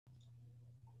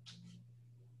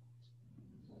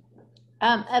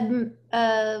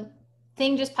A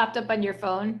thing just popped up on your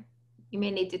phone. You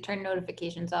may need to turn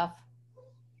notifications off.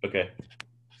 Okay.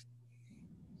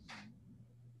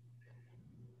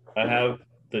 I have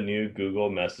the new Google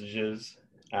Messages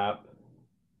app,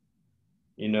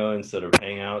 instead of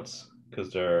Hangouts,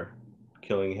 because they're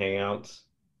killing Hangouts.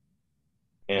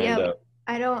 And Yep.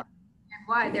 I don't know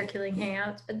why they're killing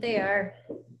Hangouts, but they are.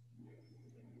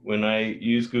 when I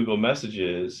use Google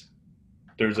Messages,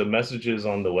 there's a messages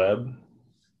on the web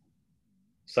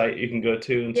site you can go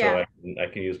to, and so Yeah. I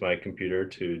can use my computer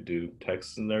to do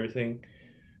texts and everything.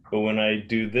 But when I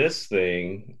do this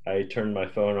thing, I turn my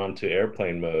phone onto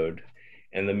airplane mode,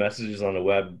 and the messages on the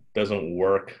web doesn't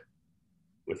work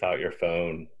without your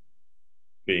phone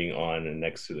being on and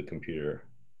next to the computer.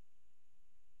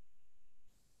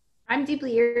 I'm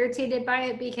deeply irritated by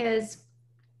it because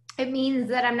it means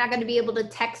that I'm not going to be able to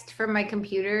text from my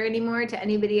computer anymore to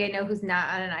anybody I know who's not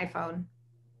on an iPhone.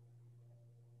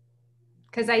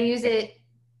 Because I use it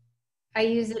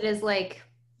as like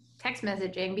text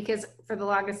messaging because for the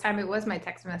longest time it was my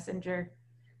text messenger,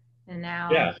 and Yeah, now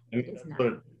I it mean, is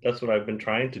that's not. what I've been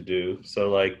trying to do. So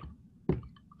like,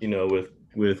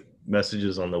 with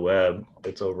messages on the web,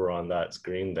 it's over on that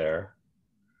screen there,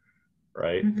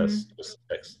 right? That's Mm-hmm. just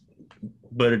text.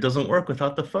 But it doesn't work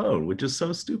without the phone, which is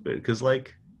so stupid because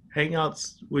like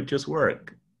Hangouts would just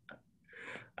work.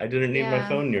 I didn't need my Yeah.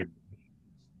 phone near.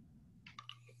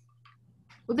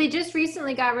 Well, they just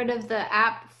recently got rid of the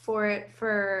app for it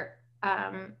for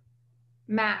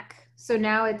Mac. So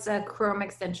now it's a Chrome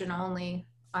extension only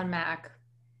on Mac.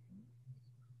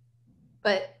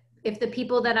 But if the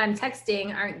people that I'm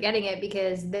texting aren't getting it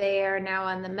because they are now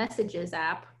on the Messages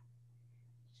app,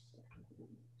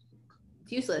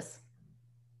 it's useless.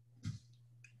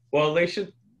 Well, they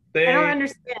should I don't they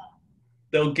understand.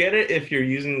 they'll get it if you're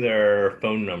using their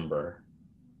phone number,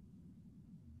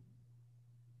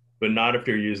 but not if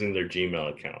you're using their Gmail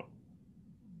account.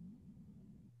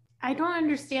 I don't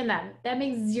understand that. That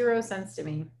makes zero sense to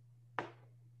me.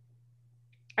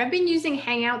 I've been using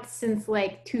Hangouts since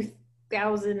like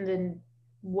 2000 and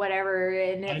whatever,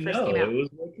 and I it first came know it out. was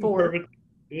working Four. perfect.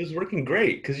 It was working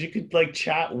great because you could like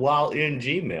chat while in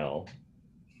Gmail.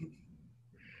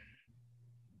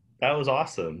 That was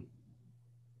awesome.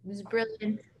 It was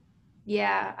brilliant.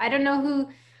 Yeah, I don't know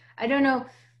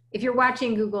if you're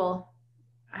watching Google.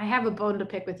 I have a bone to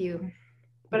pick with you,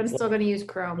 but I'm still Well, going to use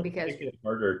Chrome let's because, make it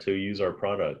harder to use our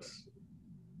products.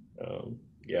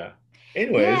 Yeah.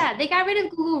 Anyways, yeah, they got rid of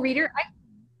Google Reader.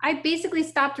 I basically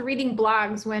stopped reading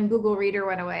blogs when Google Reader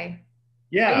went away.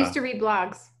 I used yeah, to read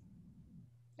blogs.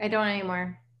 I don't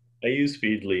anymore. I use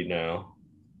Feedly now,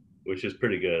 which is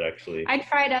pretty good actually. I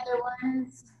tried other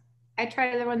ones. I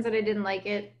tried other ones that I didn't like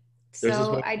it. There's this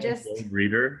So one I called just Gold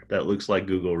Reader that looks like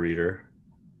Google Reader.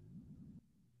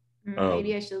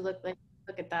 maybe Um, I should look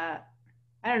at that.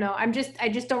 I don't know. I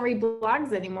just don't read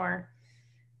blogs anymore.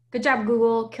 Good job,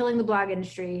 Google, killing the blog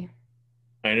industry.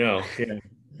 I know. Yeah.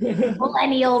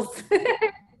 Millennials.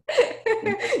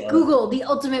 Uh, Google, the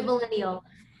ultimate millennial.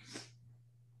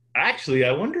 Actually,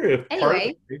 I wonder if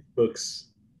Anyway,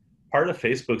 part of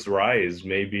Facebook's rise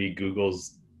may be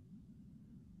Google's,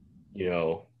 you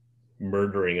know,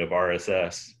 murdering of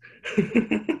RSS.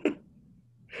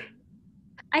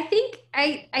 I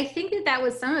think that that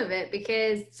was some of it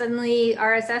because suddenly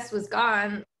RSS was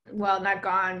gone. Well, not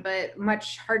gone, but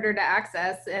much harder to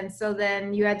access. And so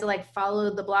then you had to like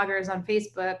follow the bloggers on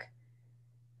Facebook.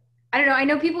 I don't know. I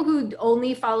know people who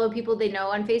only follow people they know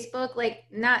on Facebook, like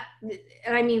not,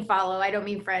 and I mean follow, I don't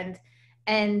mean friend.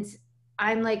 And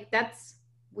I'm like, that's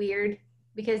weird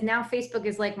because now Facebook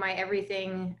is like my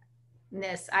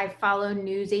everythingness. I follow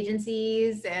news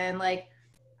agencies and like,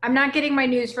 I'm not getting my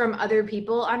news from other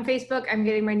people on Facebook. I'm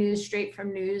getting my news straight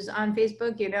from news on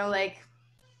Facebook, like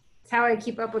it's how I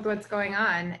keep up with what's going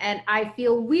on. And I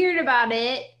feel weird about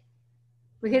it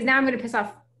because now I'm going to piss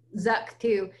off Zuck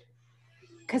too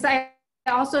because I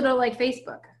also don't like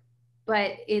Facebook,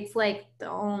 but it's like the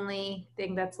only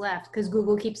thing that's left because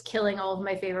Google keeps killing all of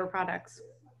my favorite products.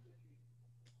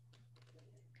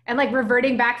 And like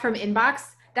reverting back from Inbox,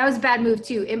 that was a bad move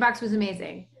too. Inbox was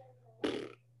amazing.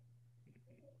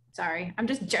 Sorry, I'm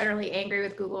just generally angry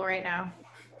with Google right now.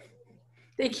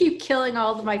 They keep killing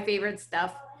all of my favorite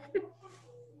stuff.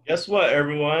 Guess what,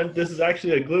 everyone? This is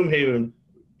actually a Gloomhaven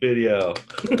video.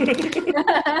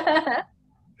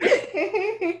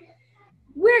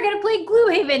 We're gonna play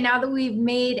Gloomhaven now that we've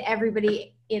made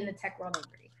everybody in the tech world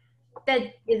agree.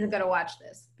 That isn't gonna watch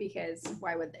this because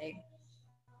why would they?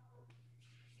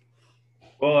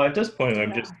 Well, at this point, I'm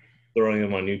No. just throwing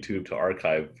them on YouTube to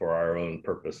archive for our own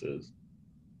purposes.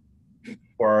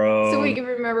 For our So we own, can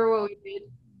remember what we did.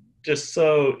 just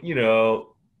so,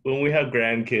 when we have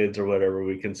grandkids or whatever,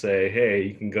 we can say, hey,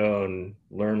 you can go and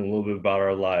learn a little bit about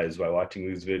our lives by watching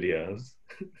these videos.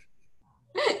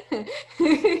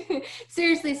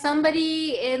 Seriously,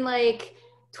 somebody in like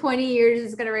 20 years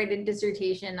is going to write a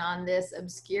dissertation on this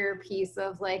obscure piece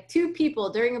of like two people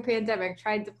during a pandemic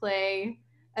tried to play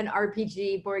an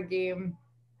RPG board game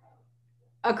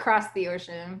across the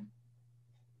ocean.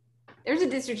 There's a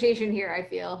dissertation here, I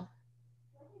feel.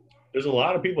 There's a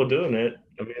lot of people doing it.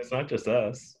 I mean, it's not just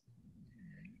us.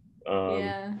 Um,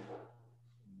 Yeah.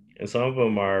 and some of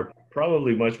them are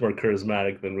probably much more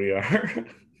charismatic than we are.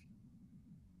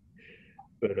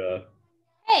 But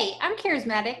Hey, I'm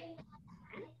charismatic.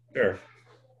 sure.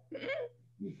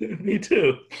 Me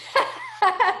too.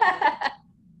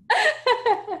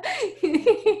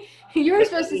 You were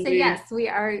supposed to say Definitely, yes. We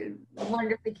are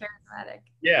wonderfully charismatic.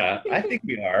 yeah, I think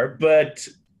we are. But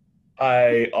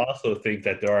I also think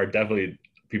that there are definitely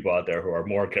people out there who are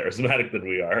more charismatic than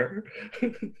we are.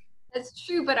 That's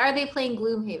true, but are they playing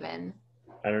Gloomhaven?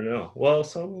 I don't know.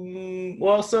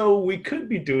 So we could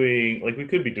be doing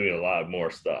a lot more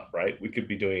stuff, right? We could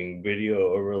be doing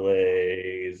video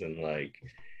overlays and like,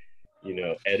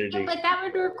 Yeah, editing. but that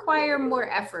would require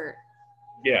more effort.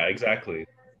 Yeah, exactly.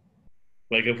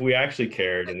 Like if we actually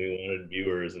cared and we wanted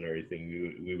viewers and everything,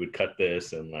 we would cut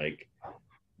this and like,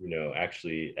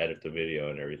 actually edit the video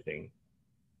and everything.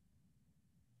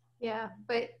 Yeah,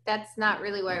 but that's not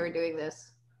really why we're doing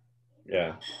this.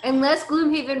 Yeah. Unless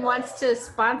Gloomhaven wants to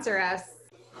sponsor us.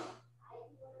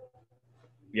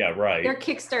 Yeah, right. They're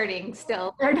kickstarting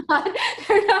still. They're not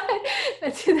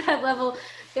to that level.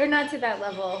 They're not to that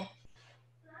level.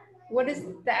 What is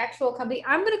the actual company?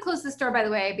 I'm going to close the store, by the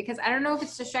way, because I don't know if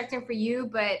it's distracting for you,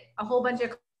 but a whole bunch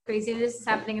of craziness is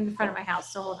happening in the front of my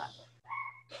house. So hold on.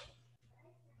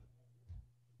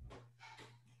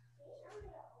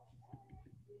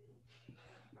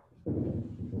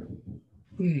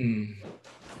 Hmm.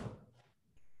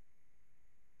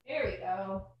 There we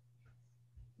go.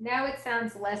 Now it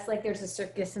sounds less like there's a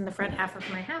circus in the front half of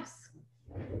my house.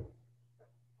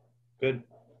 Good.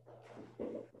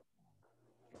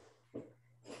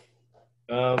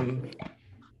 Um,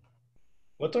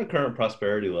 what's our current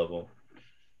prosperity level?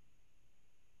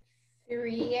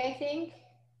 3, I think.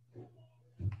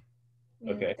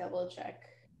 Let me Okay. double check.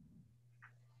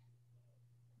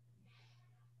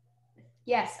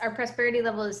 Yes, our prosperity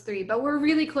level is 3, but we're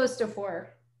really close to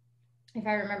 4, if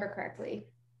I remember correctly.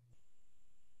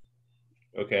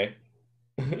 Okay.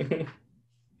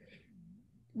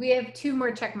 We have 2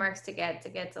 more check marks to get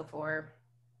to 4.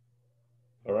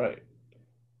 All right.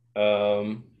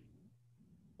 Um,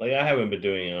 like I haven't been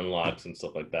doing unlocks and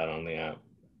stuff like that on the app.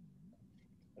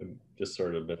 I've just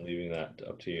sort of been leaving that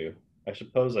up to you. I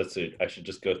suppose I should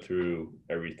just go through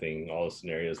everything, all the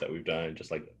scenarios that we've done, and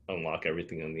just like unlock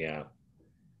everything in the app.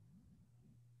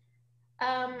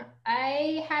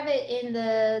 I have it in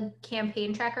the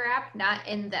campaign tracker app, not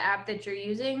in the app that you're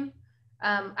using.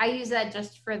 I use that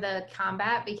just for the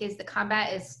combat because the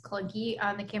combat is clunky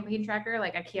on the campaign tracker.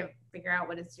 Like I can't figure out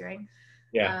what it's doing.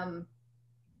 Yeah. Um,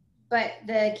 but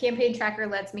the campaign tracker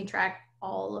lets me track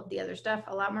all of the other stuff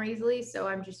a lot more easily. So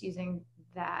I'm just using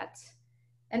that.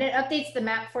 And it updates the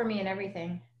map for me and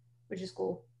everything, which is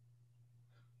cool.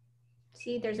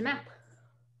 See, there's a map.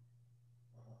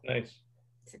 Nice.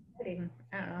 It's exciting.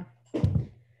 I don't know.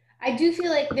 I do feel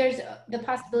like there's the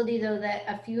possibility, though, that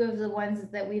a few of the ones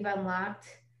that we've unlocked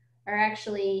are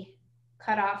actually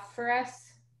cut off for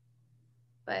us.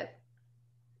 But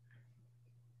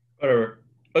Whatever.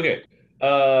 Okay.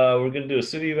 We're gonna do a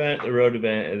city event, a road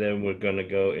event, and then we're gonna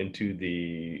go into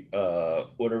the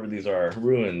whatever these are,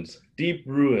 ruins, deep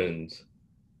ruins.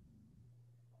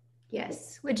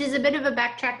 yes, which is a bit of a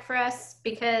backtrack for us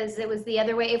because it was the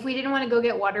other way. If we didn't want to go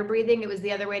get water breathing, it was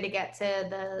the other way to get to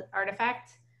the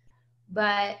artifact.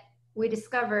 But we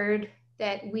discovered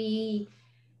that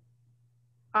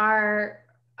are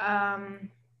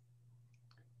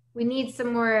we need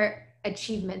some more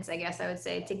achievements, I guess I would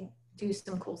say, to do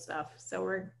some cool stuff. So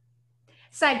we're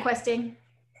side questing.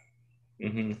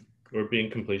 Mm-hmm. We're being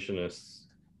completionists.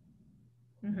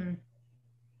 Mm-hmm.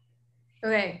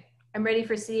 Okay, I'm ready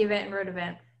for city event and road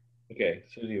event. Okay,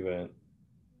 city event.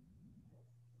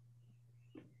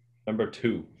 Number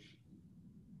 2.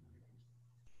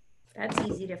 That's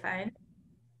easy to find.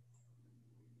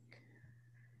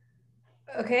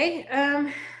 Okay.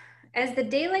 As the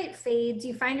daylight fades,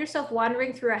 you find yourself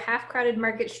wandering through a half-crowded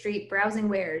market street browsing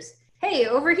wares. Hey,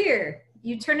 over here!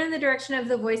 You turn in the direction of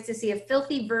the voice to see a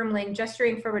filthy vermling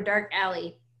gesturing from a dark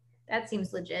alley. That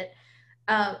seems legit.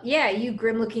 Yeah, you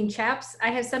grim-looking chaps. I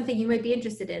have something you might be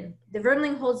interested in. The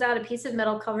vermling holds out a piece of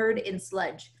metal covered in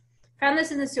sludge. Found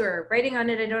this in the sewer. Writing on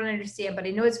it I don't understand, but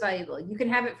I know it's valuable. You can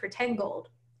have it for 10 gold.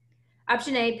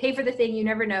 Option A, pay for the thing you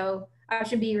never know.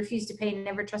 Option B, refuse to pay,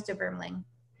 never trust a vermling.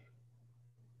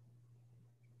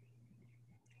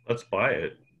 Let's buy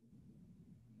it.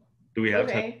 Do we have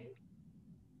 10? Okay.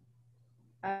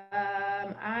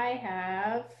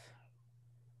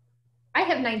 I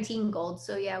have 19 gold,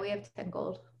 so yeah, we have 10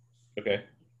 gold. Okay.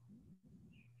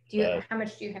 Do you how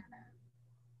much do you have?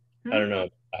 I don't know.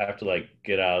 I have to like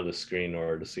get out of the screen in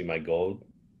order to see my gold.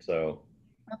 So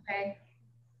Okay.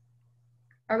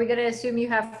 Are we gonna assume you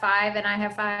have 5 and I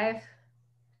have 5? I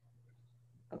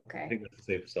Okay. think that's a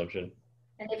safe assumption.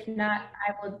 And if not,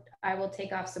 I will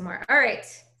take off some more. All right.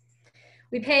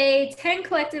 We pay 10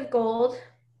 collective gold.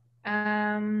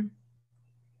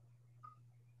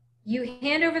 You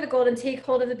hand over the gold and take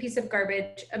hold of the piece of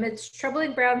garbage. Amidst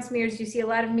troubling brown smears, you see a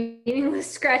lot of meaningless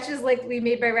scratches likely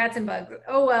made by rats and bugs.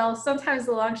 Oh well, sometimes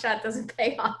the long shot doesn't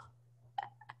pay off.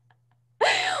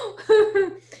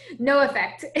 No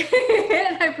effect.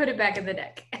 And I put it back in the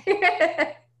deck.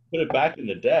 Put it back in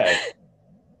the deck.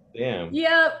 Damn.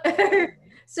 Yep.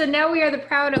 So now we are the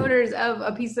proud owners of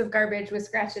a piece of garbage with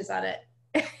scratches on it.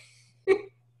 For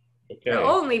Okay.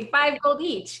 only 5 gold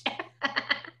each.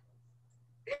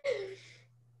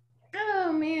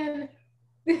 Oh man.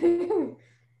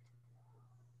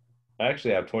 I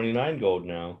actually have 29 gold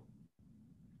now.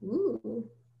 Ooh.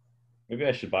 Maybe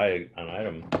I should buy an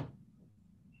item.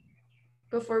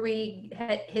 Before we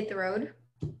hit the road.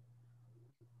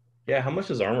 Yeah, how much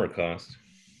does armor cost?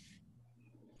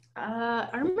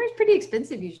 Armor is pretty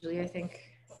expensive usually, I think.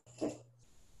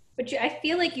 But I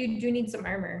feel like you do need some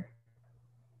armor.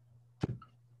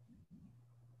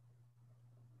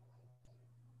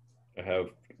 I have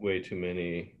way too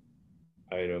many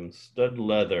items. Stud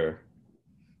leather.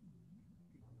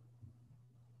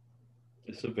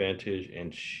 Disadvantage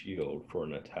and shield for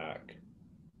an attack.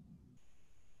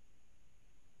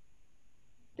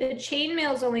 The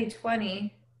chainmail is only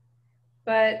 20,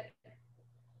 but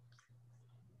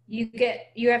you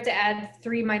have to add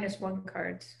 3 -1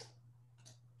 cards.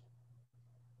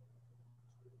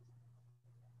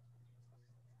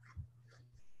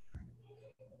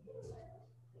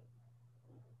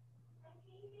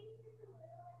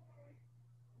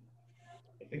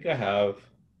 I think I have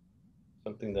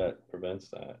something that prevents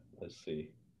that. Let's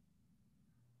see.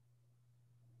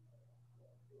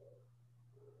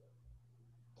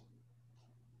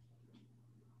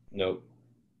 Nope.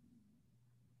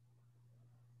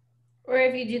 Or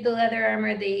if you do the leather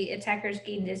armor, the attackers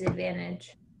gain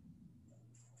disadvantage.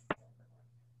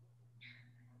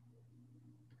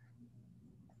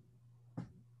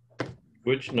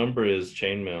 Which number is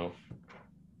chainmail?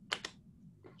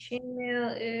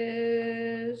 Chainmail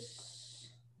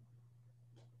is,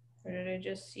 where did I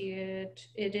just see it?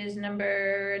 It is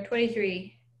number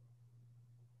 23.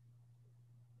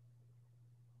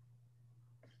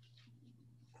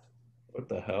 What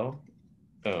the hell?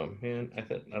 Oh man, I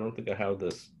don't think I have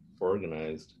this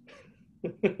organized.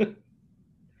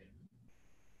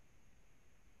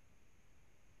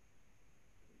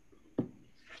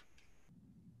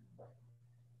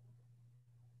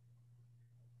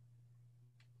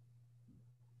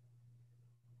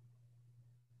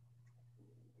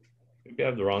 Maybe I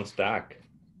have the wrong stack.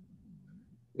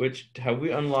 Which have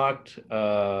we unlocked?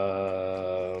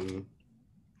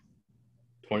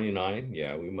 29?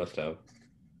 Yeah, we must have.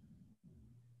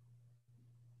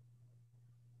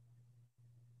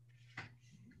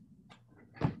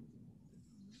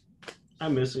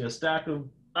 I'm missing a stack of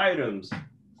items.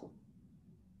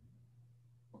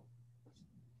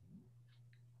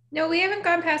 No, we haven't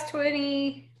gone past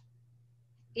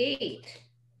 28.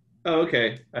 Oh,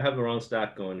 okay. I have the wrong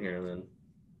stack going here then.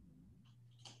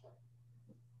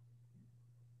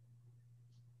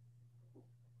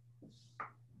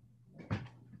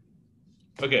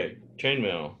 Okay,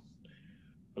 chainmail.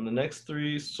 On the next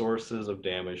 3 sources of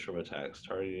damage from attacks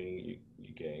targeting you,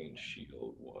 you gain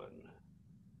shield 1.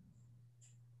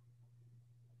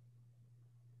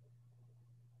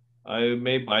 I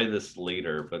may buy this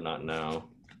later, but not now.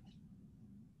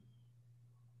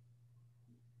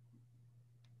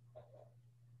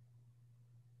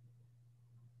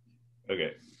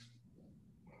 Okay.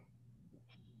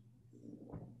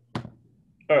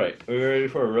 All right. Are we ready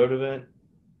for a road event?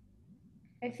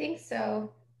 I think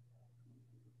so.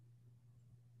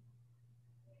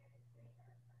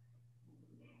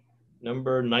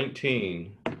 Number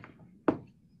 19.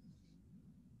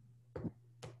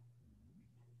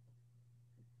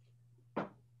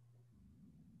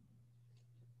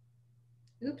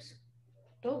 Oops.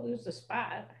 Don't lose the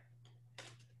spot.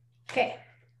 Okay.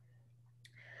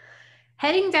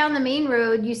 Heading down the main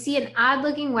road, you see an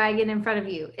odd-looking wagon in front of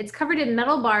you. It's covered in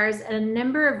metal bars, and a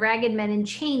number of ragged men in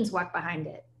chains walk behind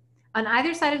it. On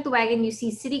either side of the wagon, you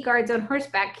see city guards on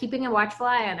horseback keeping a watchful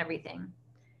eye on everything.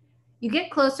 You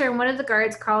get closer, and one of the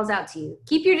guards calls out to you,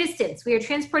 "Keep your distance. We are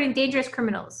transporting dangerous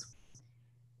criminals."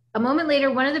 A moment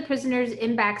later, one of the prisoners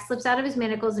in back slips out of his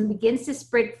manacles and begins to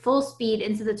sprint full speed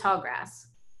into the tall grass.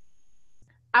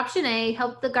 Option A,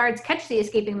 help the guards catch the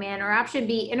escaping man, or option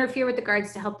B, interfere with the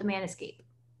guards to help the man escape.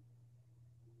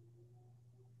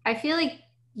 I feel like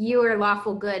you are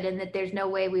lawful good and that there's no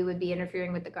way we would be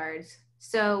interfering with the guards.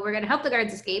 So we're going to help the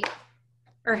guards escape,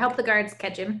 or help the guards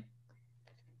catch him.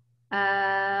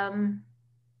 Our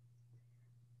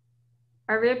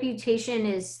reputation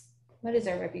is, what is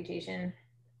our reputation?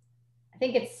 I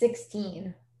think it's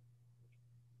 16.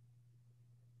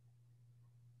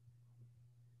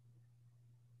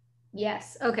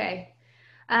 Yes, okay.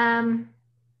 The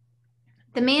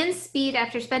man's speed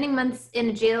after spending months in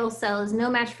a jail cell is no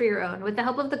match for your own. With the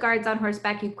help of the guards on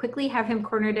horseback, you quickly have him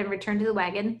cornered and return to the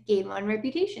wagon. Gain 1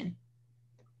 reputation.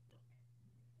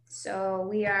 So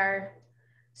we are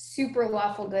super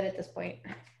lawful good at this point.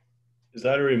 Is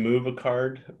that a remove a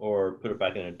card or put it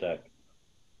back in a deck?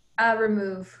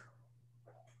 Remove.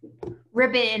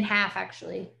 Rip it in half,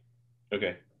 actually.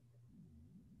 Okay.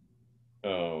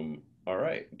 All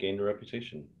right. Gained a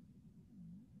reputation.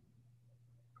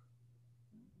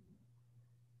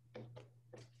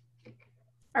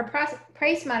 Our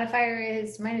price modifier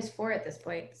is -4 at this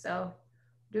point, so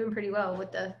doing pretty well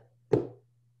with the.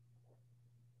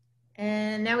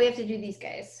 And now we have to do these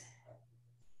guys.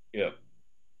 Yep.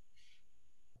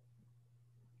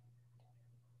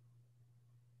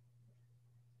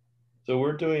 So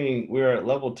we're at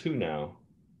level 2 now,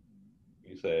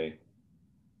 you say?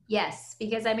 Yes,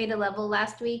 because I made a level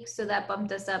last week, so that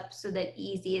bumped us up so that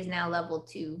easy is now level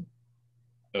 2.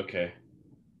 Okay.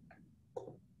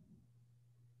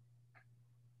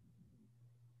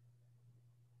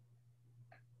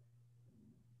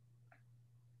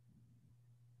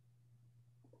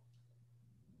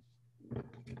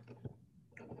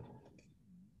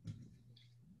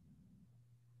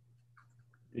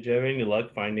 Did you have any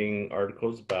luck finding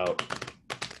articles about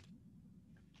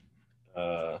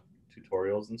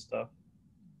tutorials and stuff?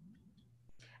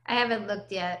 I haven't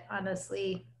looked yet,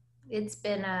 honestly. It's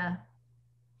been a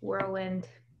whirlwind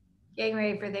getting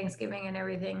ready for Thanksgiving and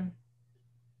everything.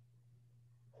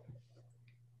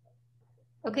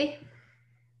 Okay.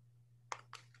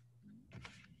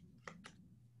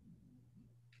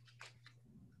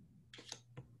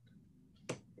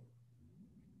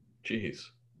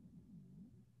 Jeez.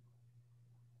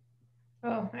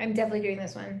 Oh, I'm definitely doing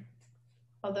this one.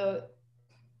 Although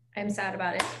I'm sad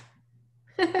about it.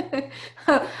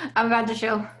 I'm about to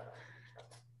show.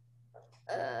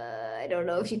 I don't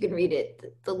know if you can read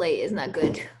it. The light is not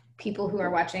good. People who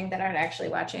are watching that aren't actually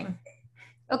watching.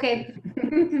 Okay.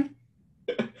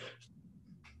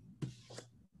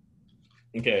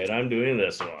 Okay, and I'm doing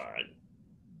this one.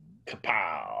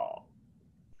 Kapow.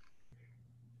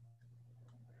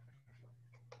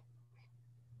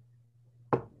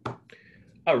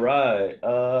 All right.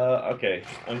 Okay,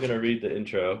 I'm gonna read the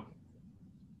intro.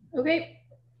 Okay.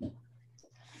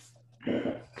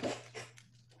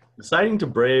 Deciding to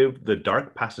brave the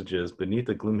dark passages beneath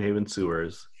the Gloomhaven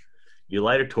sewers, you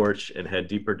light a torch and head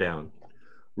deeper down.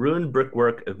 Ruined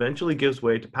brickwork eventually gives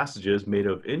way to passages made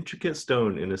of intricate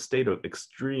stone in a state of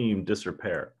extreme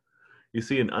disrepair. You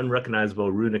see an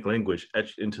unrecognizable runic language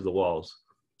etched into the walls.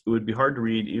 It would be hard to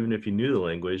read even if you knew the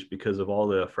language because of all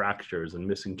the fractures and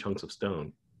missing chunks of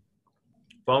stone.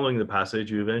 Following the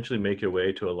passage, you eventually make your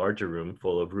way to a larger room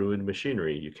full of ruined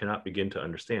machinery you cannot begin to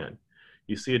understand.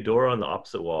 You see a door on the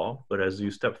opposite wall, but as you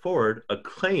step forward, a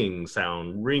clanging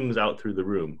sound rings out through the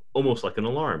room, almost like an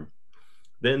alarm.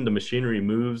 Then the machinery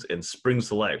moves and springs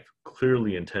to life,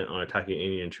 clearly intent on attacking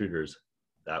any intruders.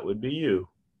 That would be you.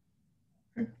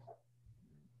 Is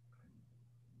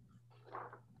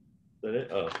that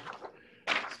it? Oh.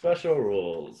 Special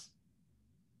rules.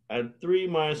 Add 3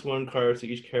 -1 cards to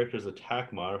each character's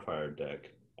attack modifier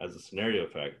deck as a scenario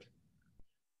effect.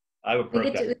 I have a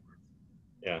perk.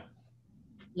 Yeah.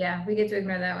 Yeah, we get to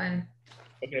ignore that one.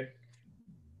 Okay.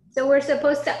 So we're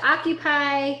supposed to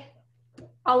occupy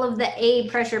all of the A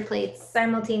pressure plates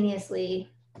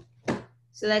simultaneously.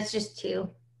 So that's just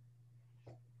 2.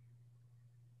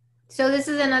 So this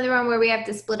is another one where we have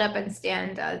to split up and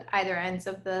stand at either ends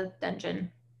of the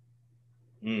dungeon.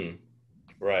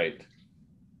 Right.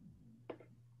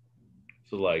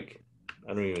 So like,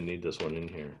 I don't even need this one in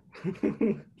here.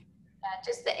 Yeah,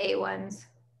 just the A ones.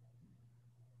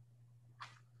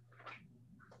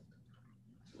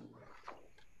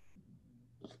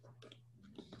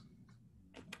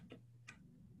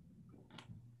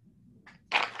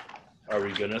 Are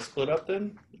we gonna split up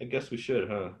then? I guess we should,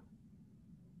 huh?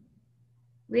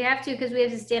 We have to because we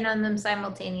have to stand on them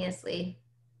simultaneously.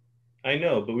 I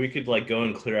know, but we could like go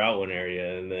and clear out one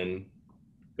area and then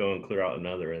go and clear out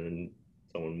another and then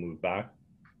someone move back.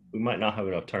 We might not have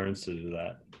enough turns to do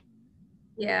that.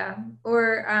 Yeah.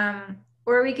 Or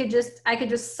we could just I could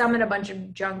just summon a bunch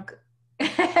of junk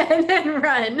and then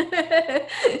run.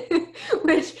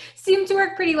 Which seemed to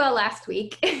work pretty well last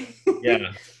week.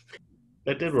 Yeah,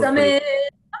 that did work pretty. Summon.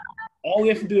 All we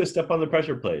have to do is step on the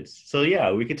pressure plates. So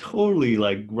yeah, we could totally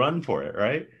like run for it,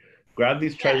 right? Grab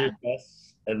these treasure Yeah.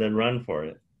 chests and then run for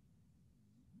it.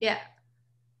 Yeah.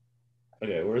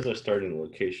 Okay, where's our starting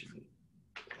location?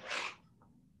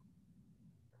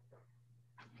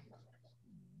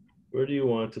 Where do you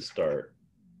want to start?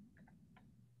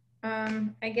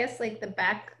 I guess like the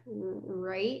back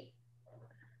right.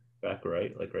 Back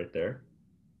right, like right there.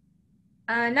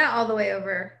 Not all the way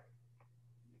over.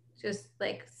 Just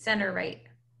like center right.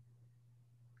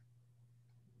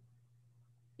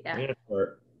 I'm Yeah. gonna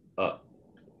start up.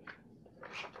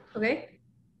 Okay.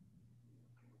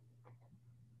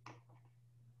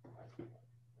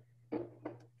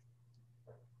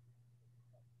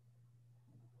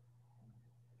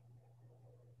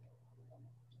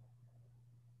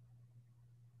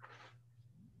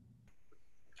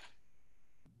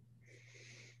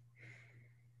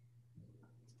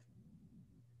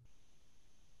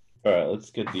 All right, let's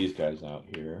get these guys out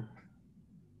here.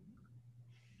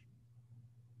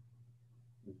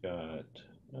 We got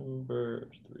number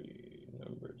 3,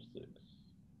 number 6.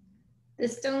 The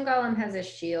stone golem has a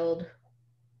shield.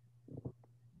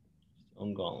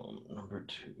 Stone Golem, number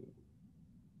 2.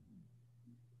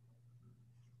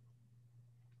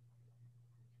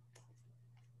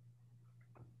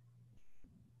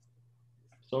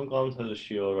 Stone Golem has a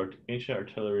shield. Ancient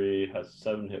Artillery has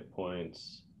 7 hit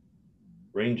points.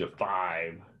 Range of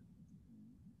 5.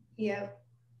 Yep.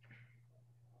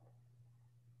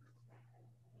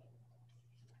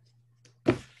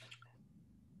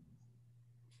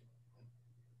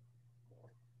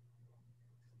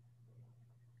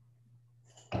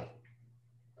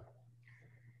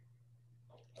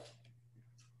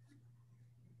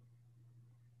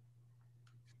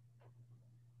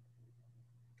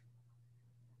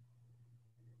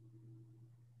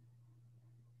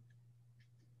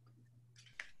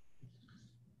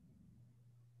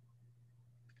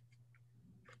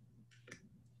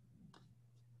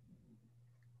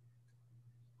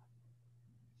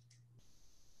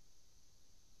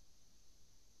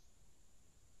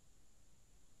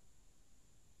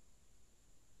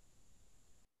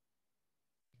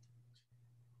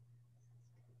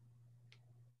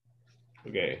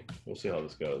 Okay, we'll see how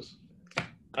this goes.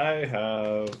 I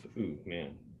have, ooh,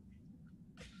 man,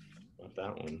 not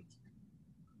that one.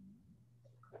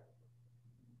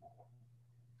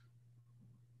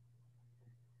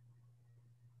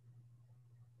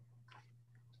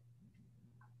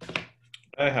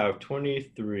 I have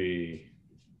 23.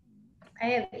 I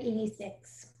have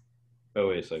 86. Oh,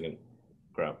 wait a second.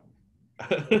 Crap.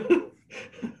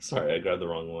 Sorry, I grabbed the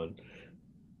wrong one.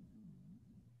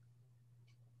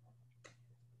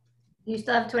 You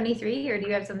still have 23 or do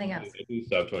you have something else? I do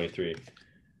still have 23.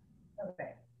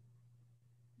 Okay.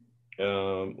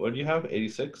 What do you have?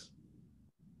 86?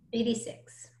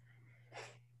 86.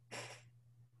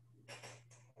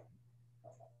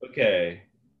 Okay.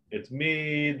 It's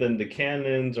me, then the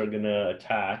cannons are gonna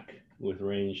attack with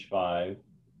range 5.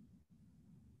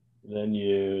 Then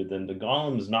the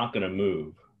golem's not gonna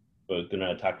move, but it's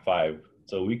gonna attack 5.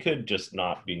 So we could just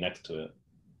not be next to it.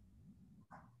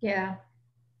 Yeah.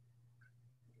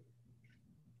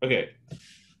 Okay.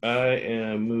 I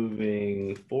am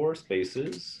moving 4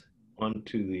 spaces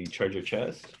onto the treasure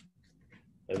chest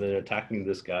and then attacking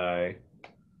this guy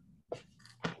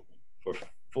for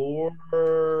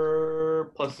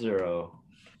 4 plus 0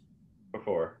 for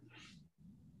 4.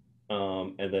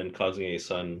 And then causing a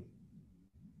sun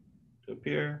to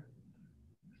appear.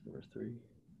 Number 3.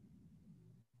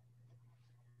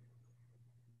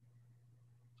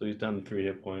 So he's down to 3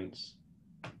 hit points.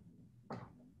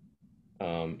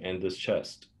 And this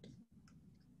chest.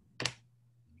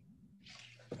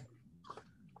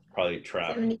 Probably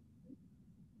trapped. 70.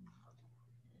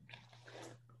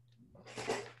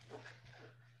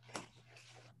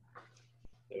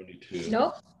 72.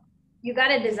 Nope. You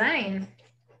got a design.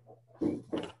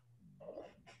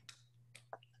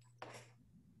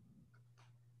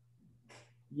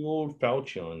 The old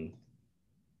Falchion.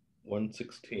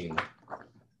 116.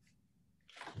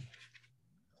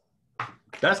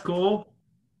 That's cool.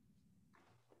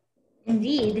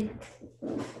 Indeed.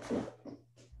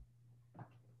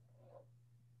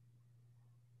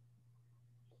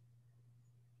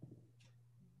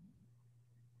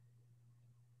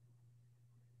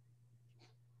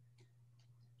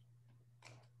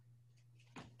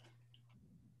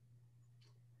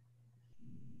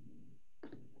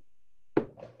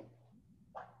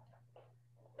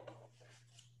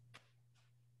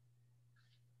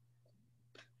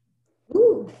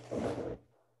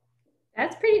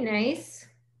 pretty nice.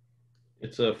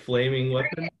 It's a flaming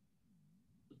weapon.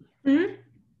 Hmm?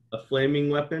 A flaming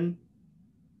weapon.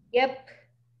 Yep.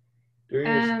 During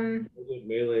a Um,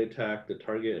 melee attack, the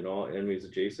target and all enemies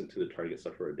adjacent to the target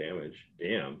suffer damage.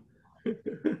 Damn.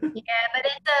 yeah, but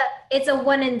it's a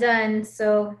one and done,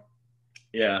 so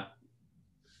Yeah.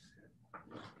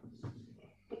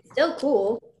 it's still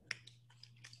cool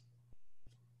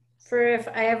for if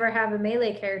I ever have a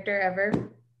melee character ever.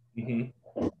 Hmm.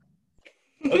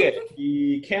 Okay.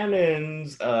 The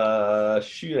cannons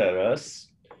shoot at us.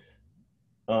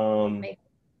 Um, Make-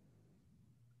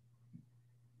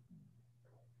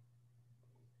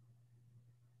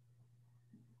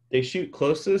 they shoot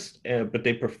closest, but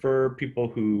they prefer people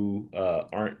who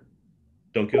aren't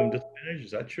don't give them disadvantage.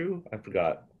 Is that true? I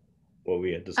forgot what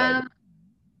we had decided. Um,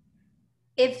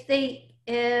 if they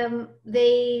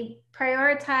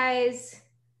prioritize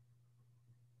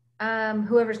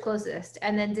whoever's closest,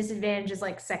 and then disadvantage is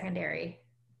like secondary.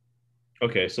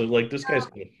 Okay, so like this guy's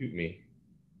gonna shoot me.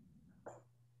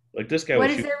 Like this guy will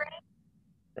What is shoot, their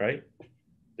right?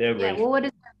 They have Yeah, range. well, what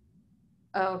is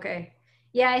Oh, okay.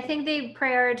 Yeah, I think they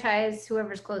prioritize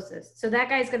whoever's closest. So that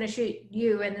guy's going to shoot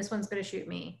you, and this one's going to shoot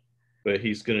me. But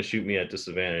he's gonna shoot me at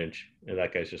disadvantage, and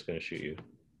that guy's just gonna shoot you.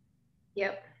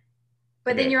 Yep.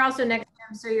 But then Okay. you're also next to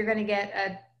him, so you're going to get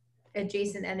a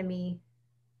adjacent enemy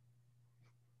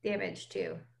damage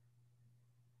too.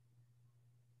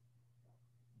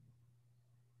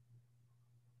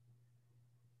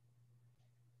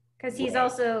 Because he's Right.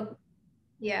 also,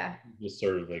 yeah, Just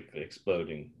sort of like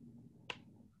exploding.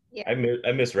 yeah.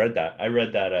 I misread that. I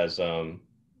read that as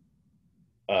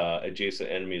adjacent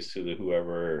enemies to the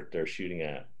whoever they're shooting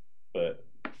at. But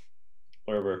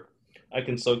whatever. I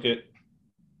can soak it.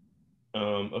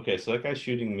 Okay, so that guy's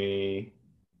shooting me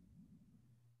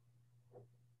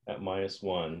at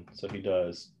 -1. So he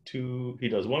does two. He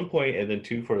does 1 point and then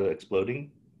two for the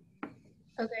exploding.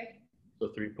 Okay. So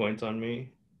 3 points on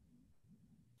me.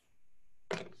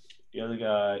 The other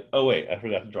guy. Oh wait, I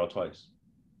forgot to draw twice.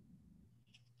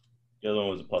 The other one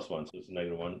was a +1, so it's a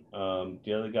 -1.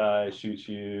 The other guy shoots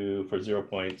you for 0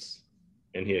 points,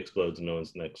 and he explodes, and no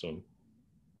one's next to him.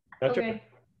 That's your turn. Okay.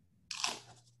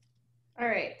 All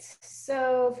right.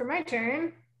 So for my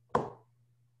turn,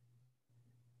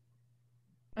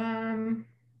 um,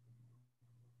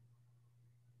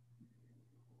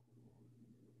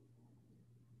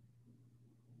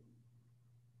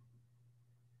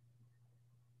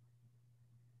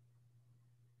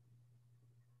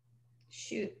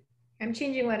 shoot, I'm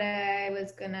changing what I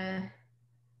was gonna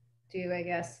do, I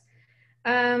guess.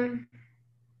 Um,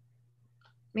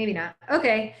 Maybe not.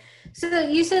 Okay. So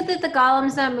you said that the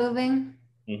golem's not moving.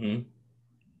 Mm-hmm.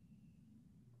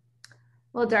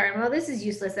 Well, darn. Well, this is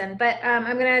useless then. But I'm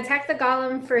going to attack the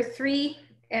golem for 3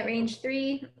 at range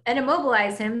 3 and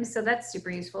immobilize him. So that's super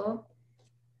useful.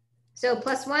 So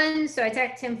 +1. So I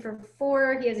attacked him for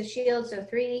 4. He has a shield, so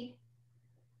 3.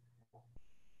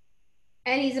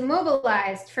 And he's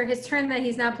immobilized for his turn that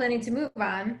he's not planning to move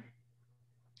on.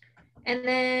 And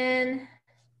then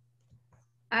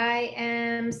I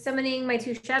am summoning my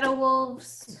 2 shadow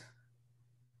wolves.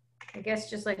 I guess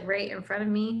just like right in front of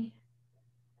me.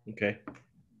 Okay.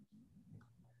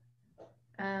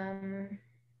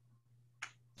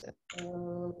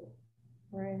 So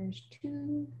orange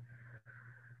 2,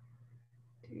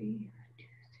 3, 1, 2,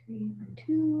 3, 1,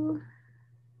 2.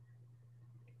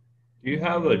 Do you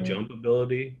have a jump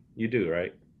ability? You do,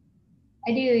 right?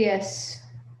 I do, yes.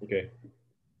 Okay.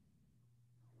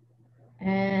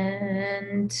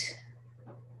 And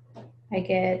I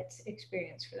get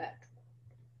experience for that.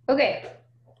 Okay,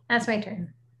 that's my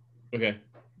turn. Okay.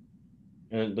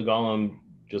 And the golem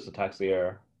just attacks the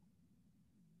air.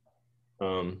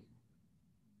 Um.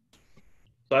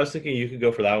 So I was thinking you could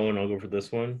go for that one. I'll go for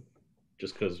this one,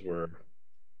 just because we're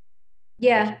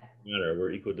Yeah. matter.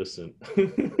 We're equidistant.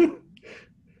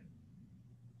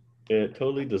 It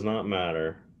totally does not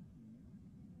matter.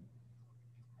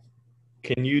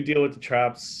 Can you deal with the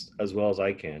traps as well as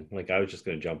I can? Like I was just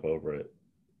gonna jump over it.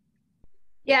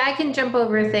 Yeah, I can jump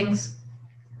over things.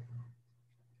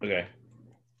 Okay.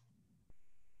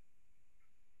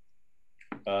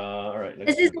 All right. This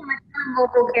Next is turn. a much more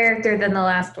mobile character than the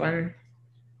last one.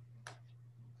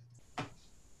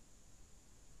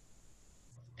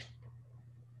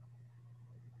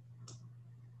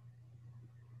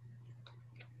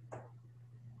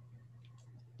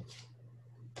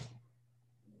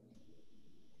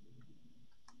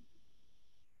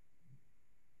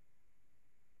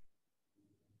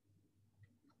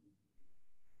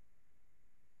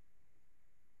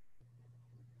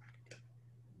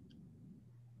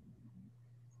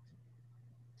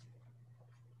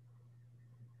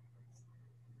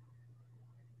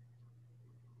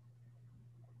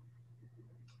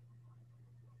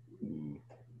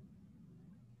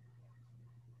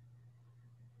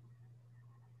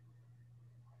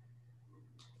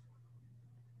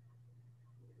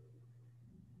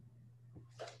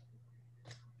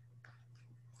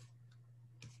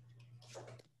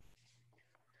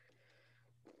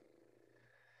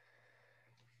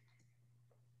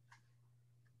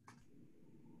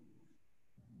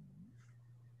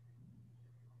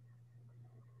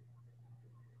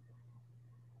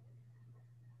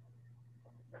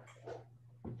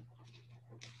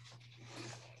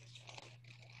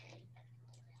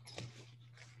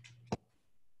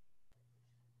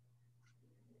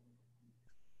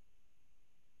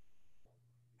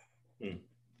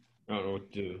 I don't know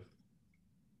what to do.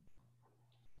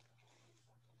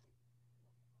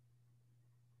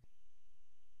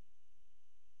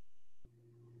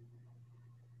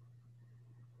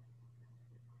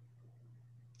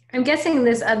 I'm guessing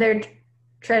this other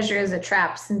treasure is a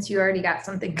trap since you already got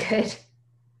something good.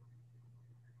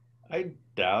 I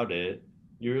doubt it.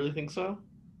 You really think so?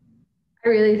 I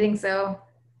really think so.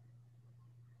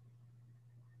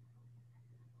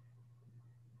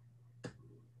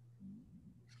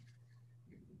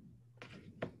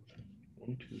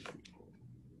 One, two, three,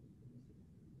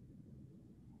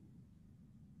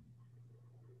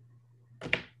 four.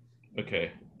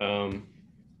 Okay.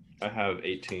 I have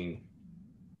 18.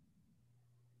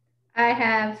 I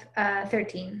have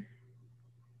 13.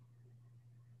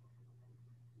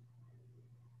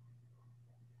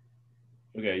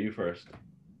 Okay, you first.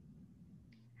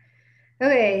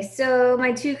 Okay, so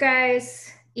my two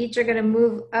guys each are going to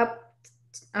move up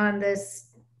on this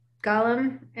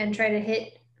golem and try to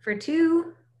hit for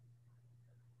 2.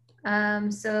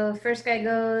 So first guy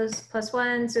goes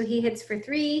 +1, so he hits for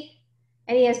 3.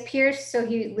 And he has pierce, so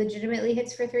he legitimately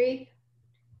hits for 3.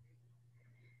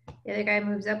 The other guy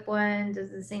moves up 1,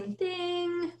 does the same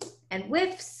thing, and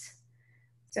whiffs.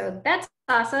 So that's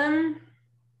awesome.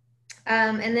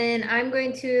 And then I'm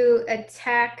going to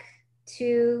attack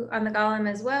 2 on the golem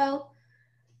as well.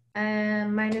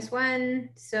 -1,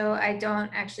 so I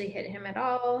don't actually hit him at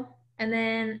all. And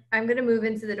then I'm going to move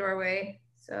into the doorway.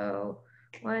 So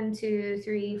 1, 2,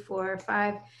 3, 4,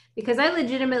 5, because I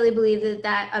legitimately believe that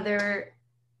that other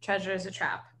treasure is a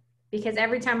trap. Because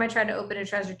every time I try to open a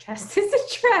treasure chest, it's a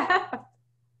trap.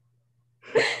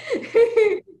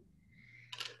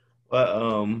 But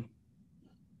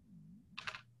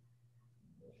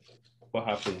what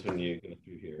happens when you go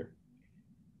through here?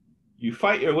 You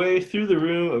fight your way through the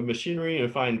room of machinery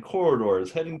and find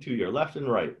corridors heading to your left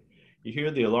and right. You hear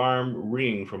the alarm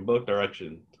ring from both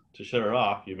directions. To shut it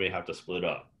off, you may have to split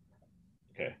up.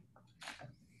 Okay.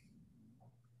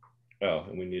 Oh,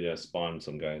 and we need to spawn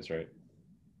some guys, right?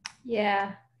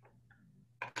 Yeah.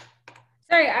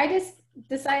 Sorry, I just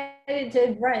decided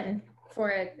to run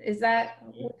for it. Is that,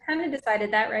 we kind of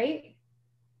decided that, right?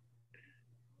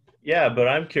 Yeah, but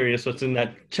I'm curious what's in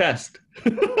that chest.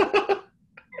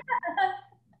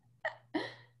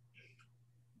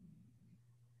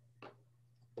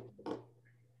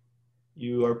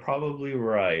 You are probably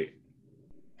right.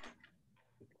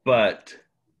 But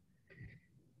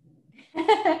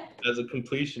as a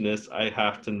completionist, I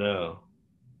have to know.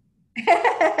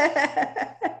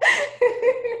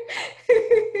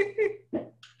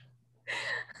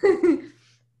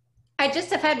 I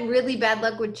just have had really bad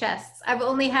luck with chests. I've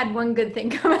only had one good thing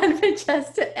come out of a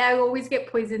chest. I always get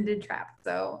poisoned and trapped,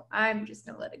 so I'm just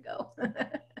gonna let it go.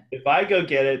 If I go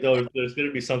get it, there's going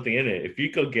to be something in it. If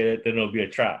you go get it, then it'll be a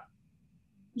trap.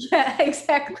 Yeah, The rule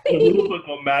exactly. book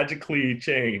will magically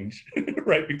change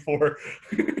right before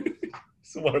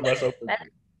so one of us opens That's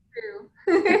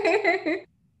true.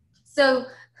 So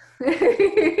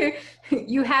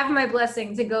you have my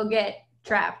blessing to go get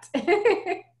trapped.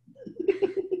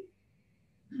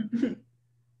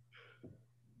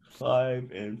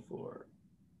 5 and 4.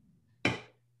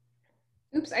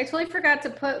 Oops, I totally forgot to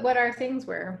put what our things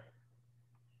were.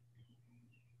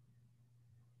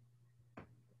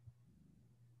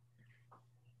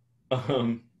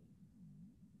 Um,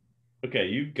 okay,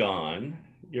 you've gone.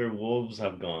 Your wolves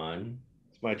have gone.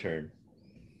 It's my turn.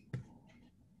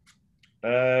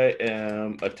 I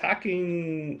am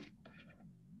attacking.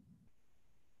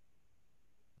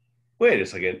 Wait a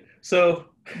second. So,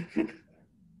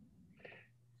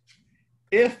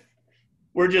 if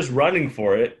we're just running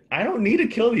for it, I don't need to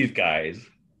kill these guys.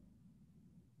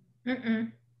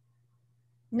 Mm-mm.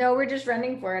 No, we're just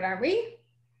running for it, aren't we?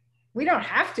 We don't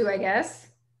have to, I guess.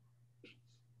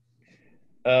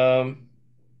 Um,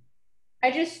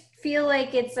 I just feel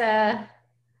like it's a.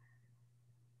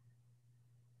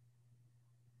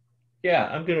 yeah,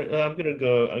 I'm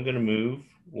gonna move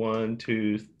 1,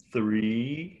 2,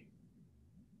 3,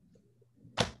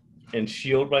 and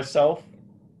shield myself,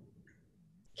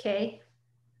 Okay.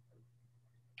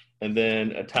 and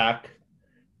then attack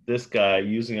this guy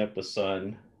using up the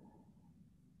sun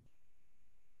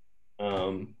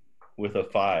um, with a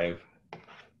 5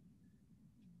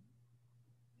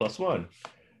 + 1.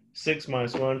 6 -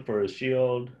 1 for his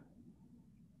shield.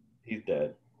 He's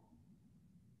dead.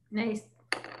 Nice.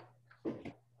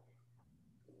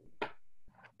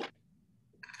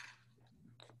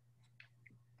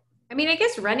 mean, I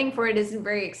guess running for it isn't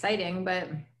very exciting, but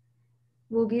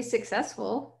we'll be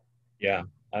successful. Yeah,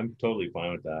 I'm totally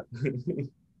fine with that.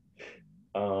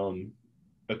 um,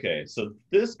 okay, so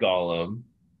this golem,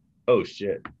 oh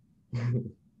shit.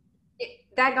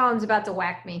 That golem's about to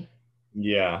whack me.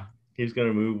 Yeah, he's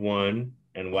gonna move one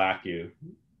and whack you,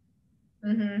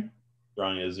 Mm-hmm.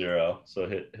 drawing a 0. So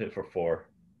hit for 4.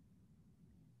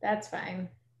 That's fine.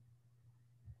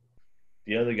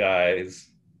 The other guys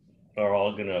are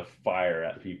all gonna fire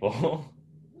at people.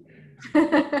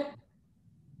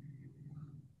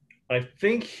 I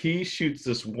think he shoots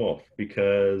this wolf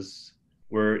because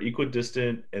we're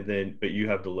equidistant, and then but you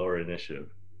have the lower initiative.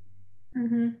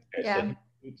 Mm-hmm. Okay, so Yeah.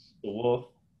 he shoots the wolf,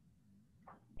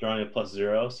 drawing a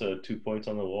 +0, so 2 points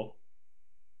on the wolf.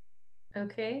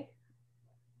 Okay.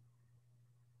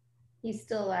 He's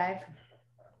still alive.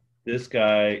 This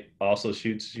guy also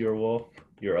shoots your wolf,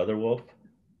 your other wolf,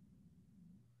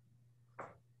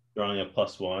 drawing a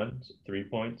 +1, so 3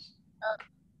 points.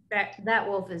 That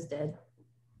wolf is dead.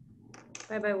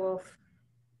 Bye bye, wolf.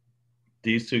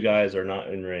 These two guys are not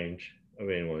in range of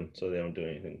anyone, so they don't do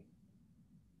anything.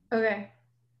 Okay.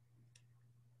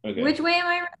 Okay. Which way am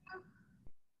I?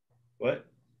 What?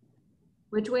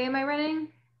 Which way am I running?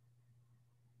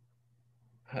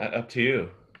 Up to you.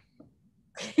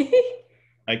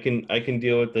 I can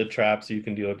deal with the traps. You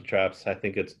can deal with the traps. I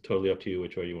think it's totally up to you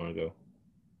which way you want to go.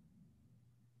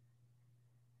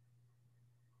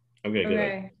 Okay, good.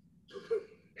 Okay.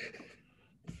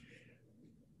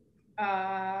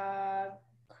 Uh,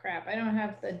 Crap. I don't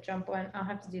have the jump one. I'll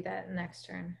have to do that next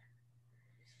turn.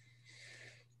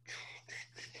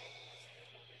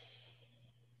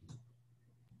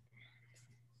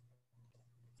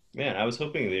 Man, I was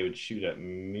hoping they would shoot at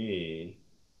me.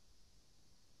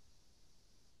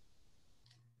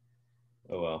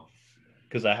 Oh well,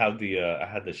 because I had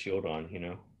the shield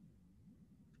on.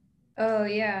 Oh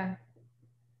yeah.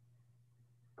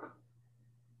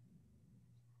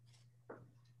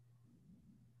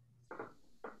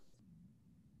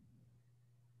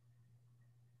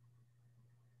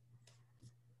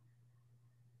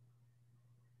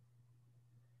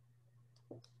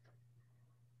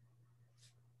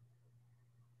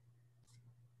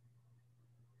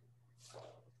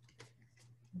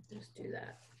 Just do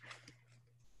that.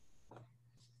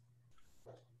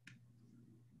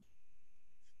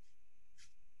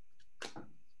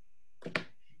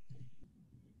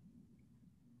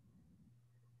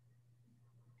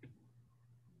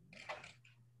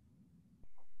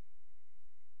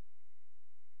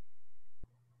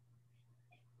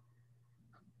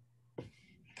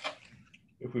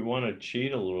 If we want to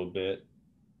cheat a little bit,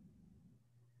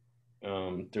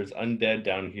 there's undead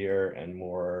down here and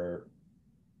more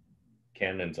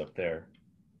cannons up there.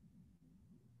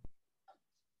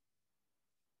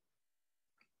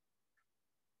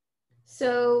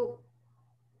 So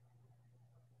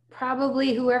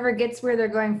probably whoever gets where they're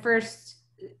going first.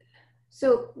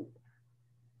 So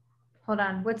hold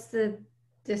on. What's the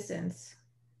distance?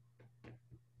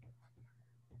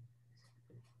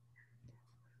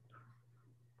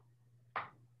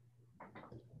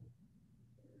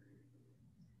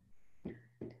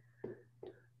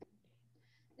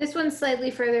 This one's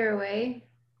slightly further away,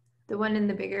 the one in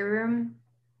the bigger room.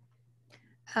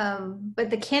 But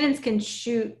the cannons can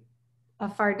shoot a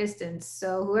far distance.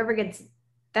 So whoever gets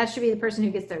that should be the person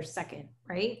who gets there second,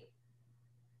 right?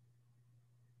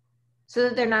 So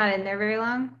that they're not in there very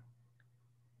long.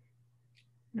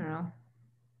 No.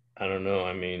 I don't know.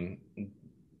 I mean,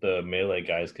 the melee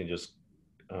guys can just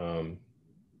um,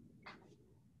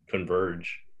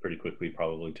 converge pretty quickly,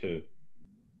 probably too.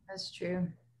 That's true.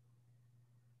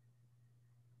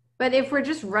 But if we're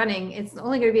just running, it's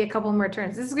only going to be a couple more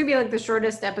turns. This is going to be like the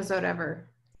shortest episode ever.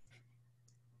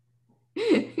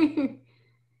 Because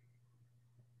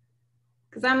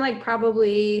I'm like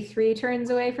probably 3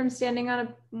 turns away from standing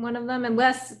on one of them,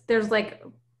 unless there's like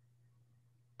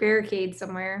barricade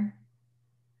somewhere.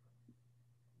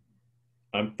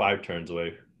 I'm 5 turns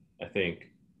away, I think.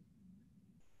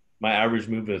 My average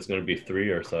movement is going to be 3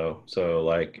 or so. So,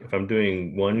 like, if I'm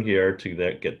doing 1 here to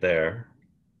get there,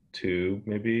 2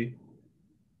 maybe,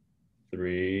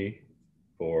 3,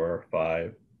 4,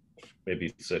 5,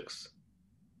 maybe 6.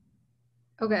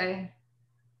 Okay.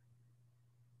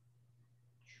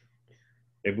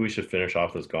 Maybe we should finish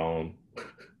off this golem.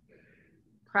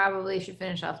 Probably should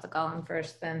finish off the column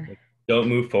first then. Don't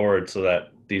move forward so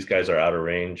that these guys are out of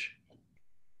range,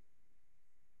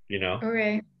 you know?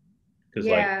 Okay. Because,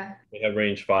 like, Yeah, they have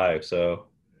range 5. So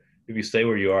if you stay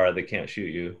where you are, they can't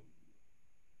shoot you.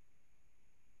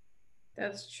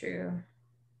 that's true.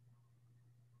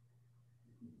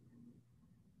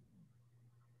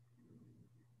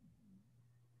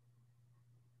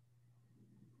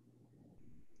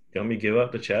 You want me to give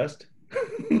up the chest?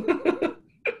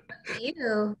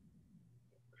 You.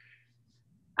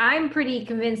 I'm pretty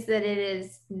convinced that it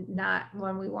is not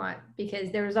one we want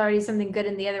because there was already something good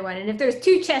in the other one. And if there's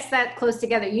two chests that close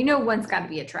together, you know one's got to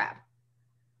be a trap.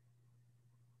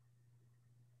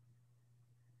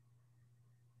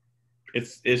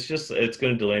 It's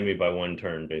going to delay me by one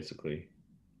turn basically.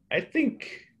 I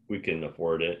think we can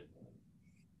afford it.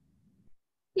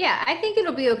 Yeah, I think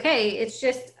it'll be okay. It's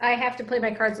just I have to play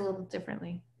my cards a little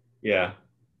differently. Yeah.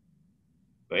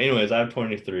 But anyways, I have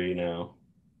 23 now.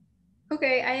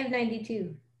 Okay, I have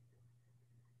 92.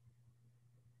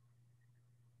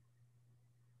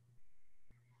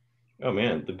 Oh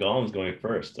man, the golem's going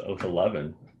first with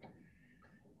 11.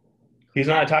 He's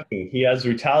not Yeah. attacking. He has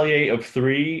retaliate of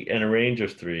 3 and a range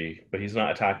of 3, but he's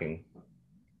not attacking.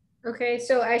 Okay,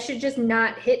 so I should just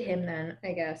not hit him then,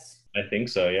 I guess. I think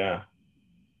so, yeah.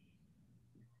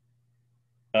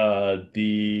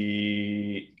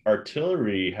 The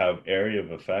artillery have area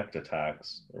of effect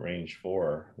attacks, range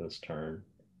 4 this turn.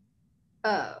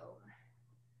 Oh.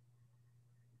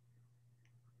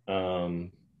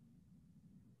 Um,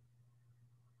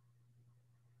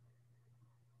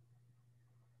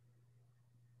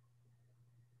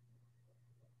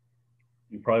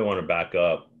 you probably want to back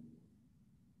up.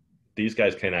 These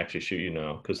guys can't actually shoot you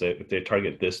now because if they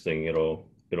target this thing, it'll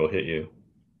hit you.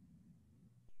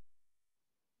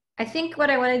 I think what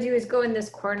I want to do is go in this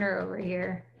corner over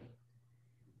here.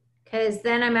 Because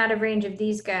then I'm out of range of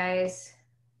these guys.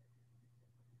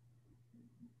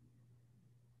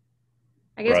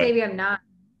 I guess Right. maybe I'm not.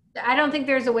 I don't think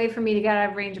there's a way for me to get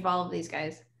out of range of all of these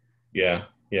guys. Yeah.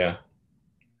 Yeah.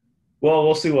 Well,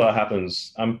 we'll see what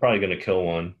happens. I'm probably gonna kill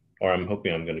one, or I'm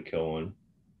hoping I'm gonna kill one,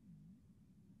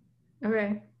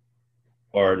 Okay.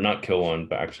 or not kill one,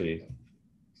 but actually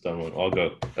stun one. I'll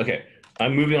go. Okay.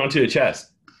 I'm moving on to the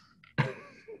chest, and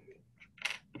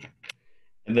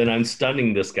then I'm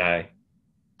stunning this guy.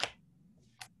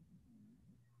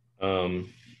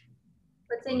 Um,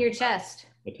 What's in your chest?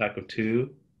 attack of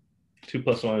 2. 2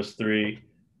 plus 1 is 3,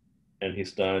 and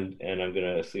he's stunned. And I'm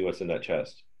gonna see what's in that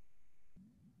chest.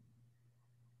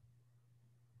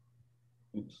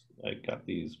 Oops, I got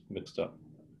these mixed up.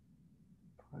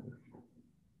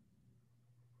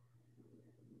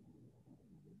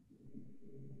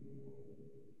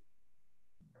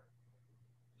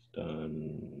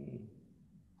 Stun.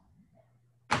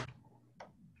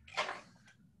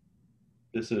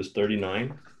 This is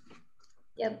 39.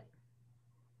 Yep.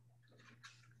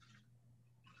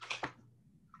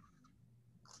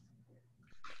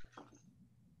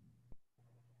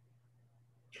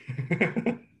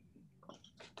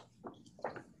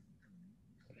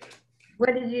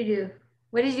 What did you do?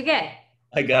 What did you get?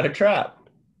 I got a trap.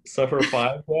 Suffer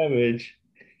 5 damage.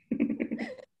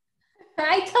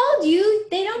 I told you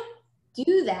they don't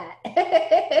do that.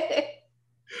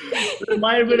 It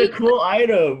might have been a cool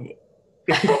item.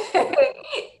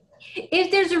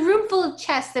 If there's a room full of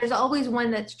chests, there's always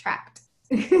one that's trapped.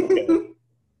 Okay.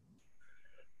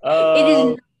 It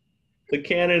Uh, is the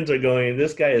cannons are going.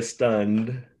 This guy is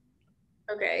stunned.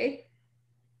 okay.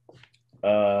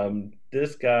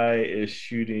 This guy is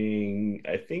shooting.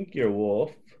 I think your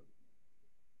wolf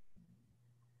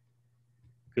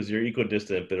because you're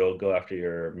equidistant, but it'll go after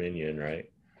your minion,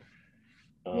 right?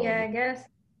 Yeah, Um, I guess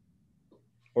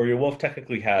or your wolf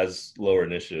technically has lower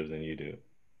initiative than you do.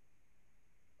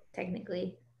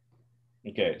 technically.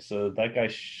 Okay, so that guy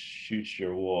shoots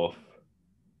your wolf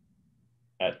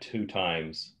at 2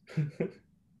 times.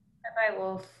 Bye,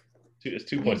 Wolf. It's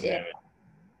 2 points He's of dead.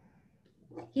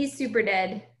 damage. He's super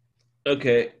dead.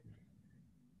 Okay.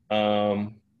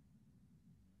 Um,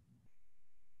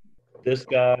 this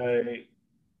guy.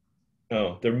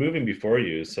 Oh, they're moving before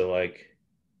you. So like,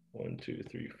 1, 2,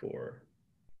 3, 4.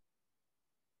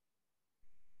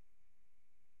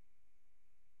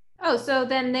 Oh, so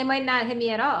then they might not hit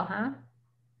me at all, huh?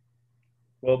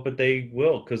 Well, but they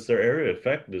will because their area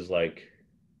effect is like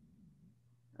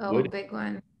Oh, wood. big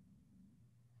one.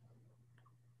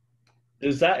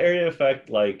 Is that area effect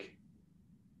like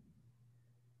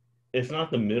it's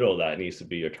not the middle that needs to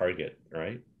be your target,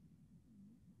 right?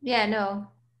 Yeah, no.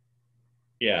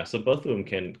 Yeah, so both of them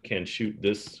can shoot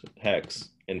this hex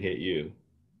and hit you,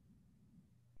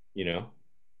 you know?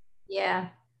 Yeah,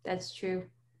 that's true.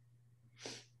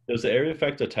 Does the area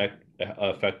effect attack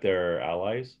affect their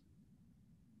allies?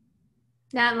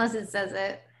 Not unless it says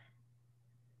it.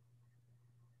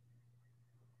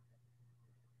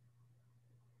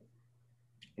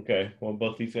 Okay, well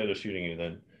both these guys are shooting you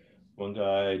then. One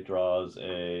guy draws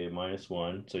a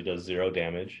 -1, so he does 0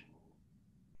 damage.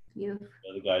 You. The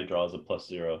other guy draws a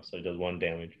 +0, so he does 1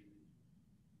 damage.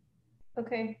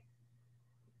 Okay.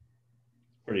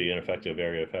 Pretty ineffective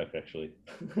area effect, actually.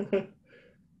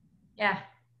 Yeah.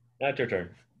 Now it's your turn.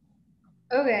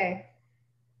 Okay.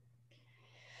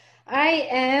 I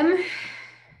am.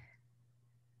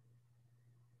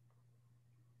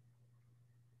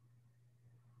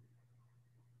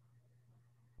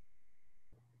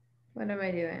 What am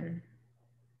I doing?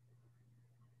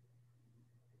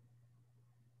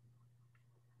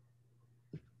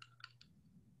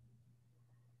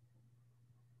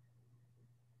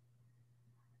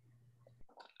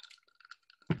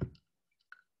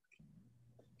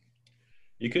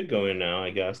 You could go in now, I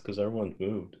guess, because everyone's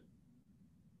moved.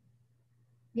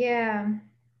 Yeah.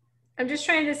 I'm just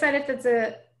trying to decide if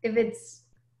it's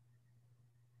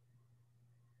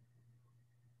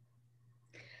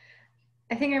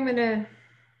I think I'm gonna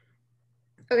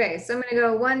okay, so I'm gonna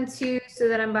go 1, 2 so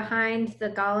that I'm behind the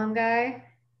golem guy.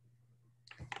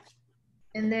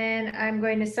 And then I'm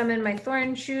going to summon my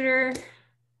thorn shooter.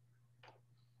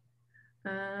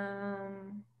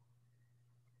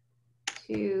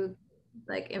 To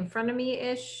like in front of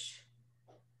me-ish.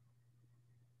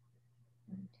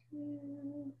 1,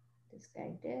 2. This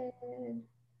guy dead.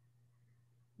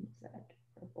 What's that?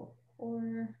 Purple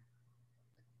 4.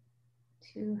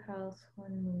 2 health,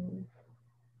 1 move.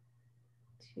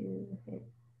 2 hit,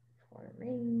 4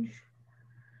 range.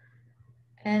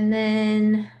 And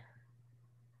then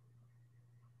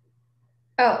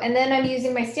oh, and then I'm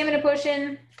using my stamina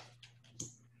potion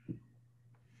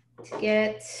to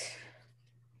get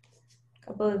a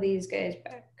couple of these guys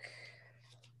back.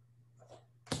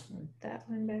 Want that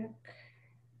one back.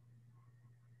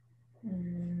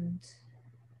 And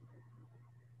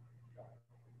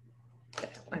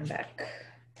that one back.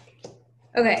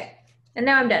 Okay, and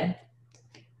now I'm done.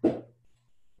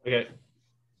 Okay.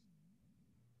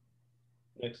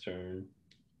 Next turn.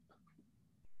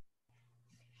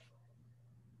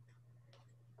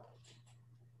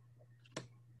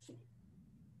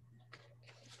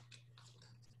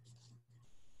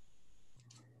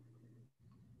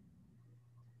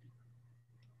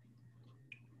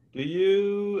 Do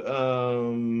you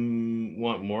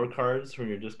want more cards from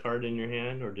your discard in your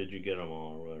hand, or did you get them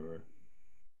all, or whatever?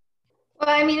 Well,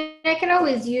 I mean, I can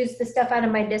always use the stuff out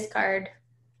of my discard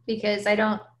because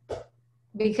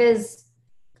because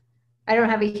I don't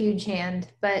have a huge hand,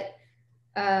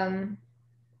 um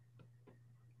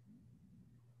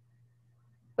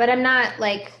but I'm not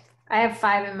like I have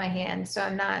 5 in my hand, so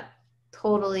I'm not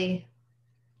totally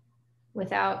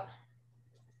without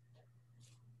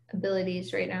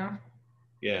abilities right now.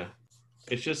 Yeah.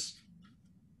 It's just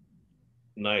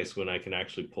nice when I can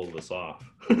actually pull this off.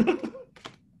 I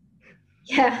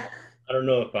Yeah. don't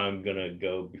know if I'm gonna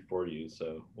go before you,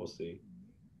 so we'll see.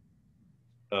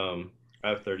 I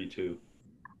have 32.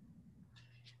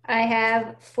 I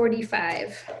have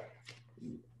 45.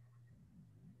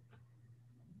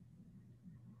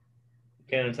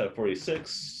 Cannons have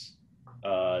 46.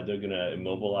 They're gonna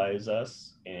immobilize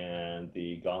us, and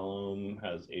the golem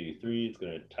has 83. It's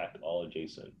gonna attack all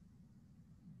adjacent.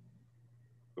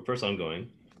 But first, I'm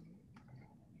going.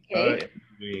 Okay.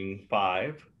 I'm doing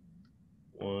 5.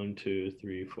 1, 2,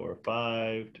 3, 4,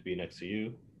 5 to be next to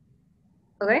you.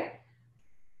 Okay.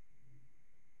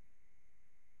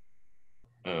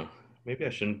 Oh, maybe I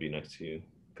shouldn't be next to you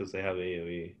because they have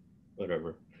AoE.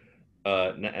 Whatever.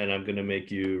 And I'm gonna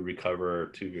make you recover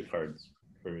 2 of your cards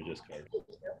from your discard.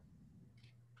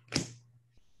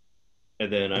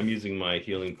 And then I'm using my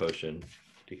healing potion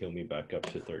to heal me back up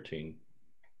to 13.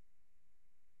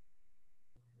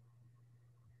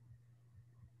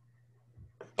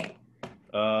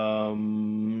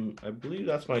 I believe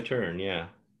that's my turn. Yeah.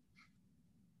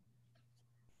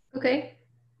 Okay.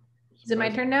 Is it my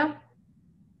turn now?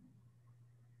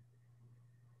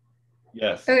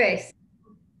 Yes. Okay.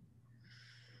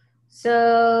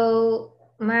 So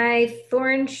my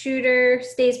thorn shooter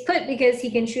stays put because he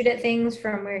can shoot at things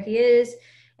from where he is,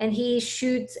 and he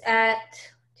shoots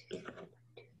at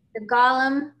the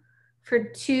golem for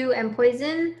 2 and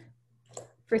poison,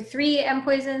 for 3 and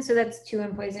poison, so that's 2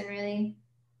 and poison really.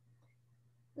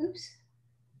 Oops.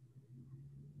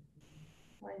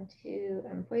 1, 2,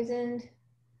 I'm poisoned.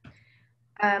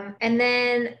 And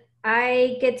then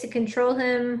I get to control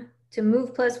him to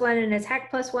move +1 and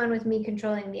attack +1 with me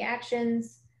controlling the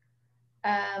actions.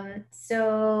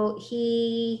 So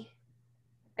he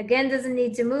again doesn't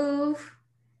need to move,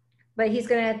 but he's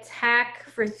going to attack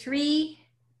for 3.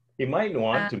 He might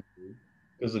want to move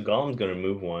because the golem's gonna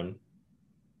move 1.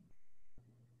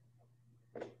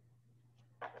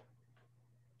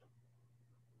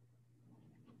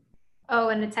 Oh,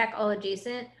 and attack all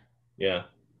adjacent. Yeah.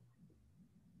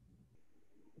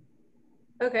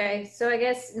 Okay, so I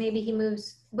guess maybe he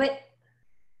moves, but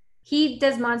he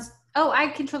does monster. Oh, I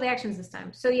control the actions this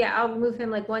time. So yeah, I'll move him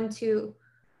like 1, 2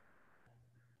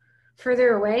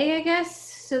 further away, I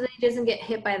guess, so that he doesn't get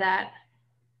hit by that.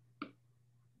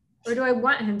 Or do I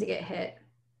want him to get hit?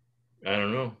 I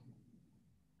don't know.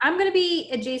 I'm gonna be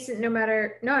adjacent no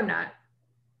matter. No, I'm not.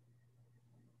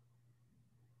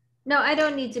 No, I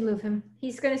don't need to move him.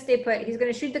 He's gonna stay put. He's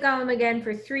gonna shoot the golem again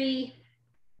for 3,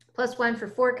 +1 for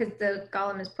 4 because the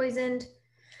golem is poisoned,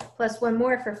 +1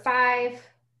 more for 5.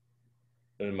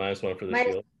 And -1 for the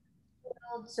Minus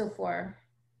shield. so 4.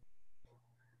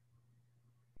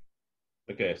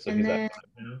 Okay, so And he's at then 5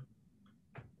 now.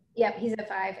 yep, he's at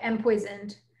 5 and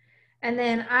poisoned. And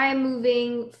then I'm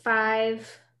moving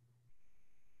 5.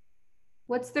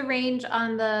 What's the range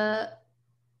on the?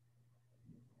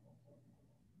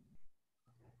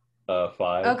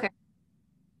 5. Okay.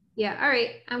 Yeah, all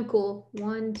right. I'm cool.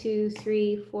 1, 2,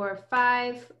 3, 4,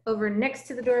 5 over next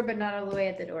to the door, but not all the way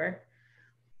at the door.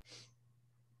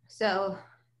 So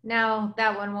now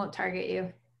that one won't target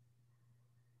you.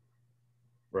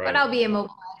 But Right. I'll be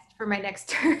immobilized for my next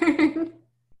turn.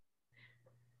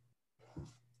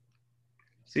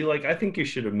 See, like I think you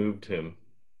should have moved him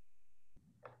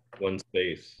 1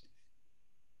 space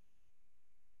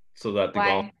so that the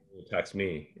golem Why? attacks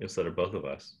me instead of both of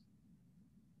us.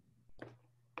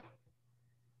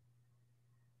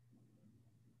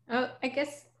 Oh, I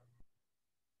guess.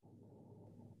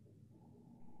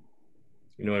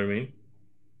 You know what I mean?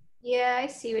 Yeah, I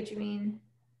see what you mean.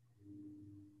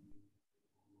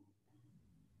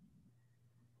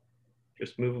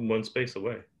 Just move him 1 space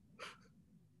away.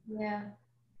 Yeah.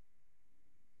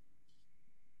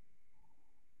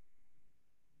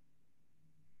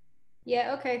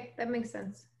 Yeah, okay. That makes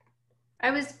sense.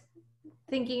 I was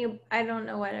thinking, I don't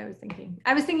know what I was thinking.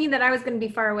 I was thinking that I was going to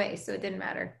be far away, so it didn't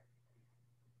matter.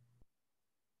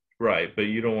 Right, but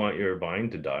you don't want your vine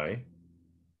to die.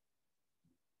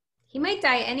 He might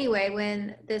die anyway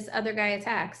when this other guy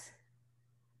attacks.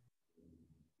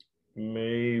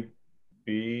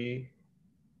 Maybe.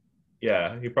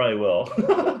 Yeah, he probably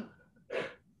will.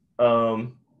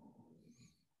 um,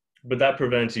 but that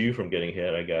prevents you from getting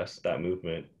hit, I guess, that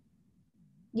movement.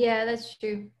 Yeah, that's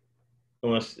true.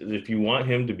 Unless if you want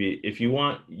him to be, if you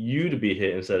want you to be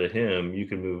hit instead of him, you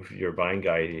can move your vine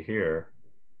guy to here.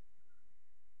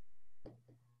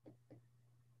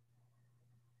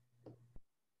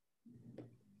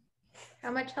 How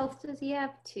much health does he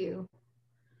have? 2.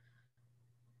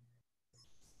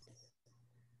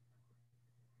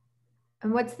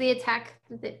 And what's the attack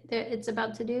that it's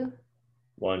about to do?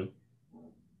 1.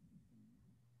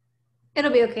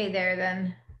 It'll be okay there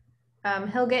then.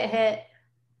 He'll get hit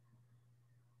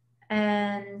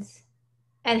and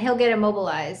he'll get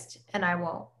immobilized and I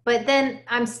won't. But then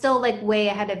I'm still like way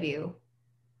ahead of you,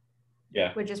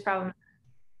 Yeah. which is problematic.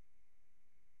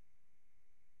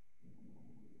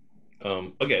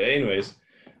 Okay. Anyways,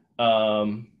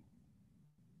 um,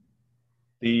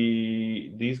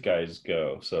 these guys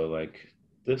go. So like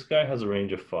this guy has a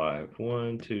range of 5.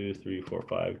 1, 2, 3, 4,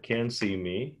 5. Can see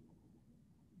me.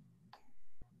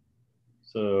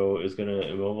 So is gonna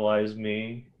immobilize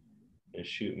me and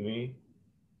shoot me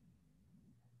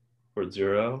for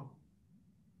 0.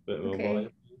 But immobilize.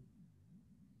 Okay.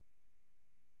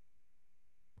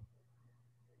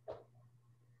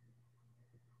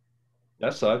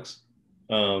 That sucks.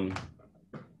 Um,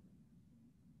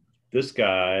 this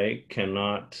guy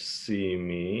cannot see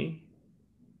me.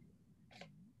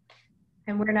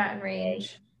 And we're not in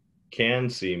range. Can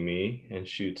see me and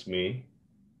shoots me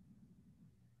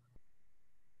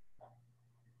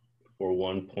for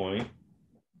 1 point.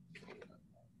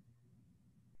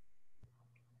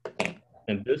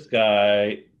 And this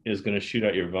guy is going to shoot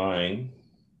at your vine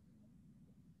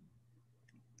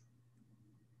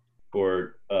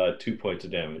for 2 points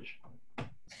of damage.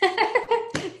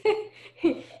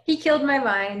 He killed my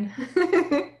vine.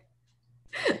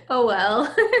 Oh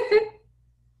well.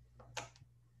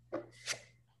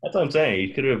 That's what I'm saying.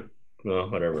 You could have, well,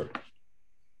 whatever.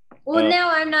 Well, now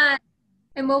I'm not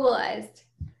immobilized.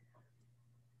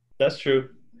 That's true.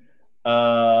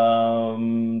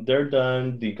 They're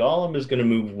done. The golem is going to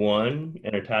move 1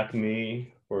 and attack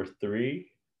me for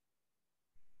 3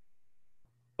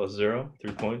 plus 0,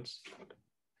 3 points.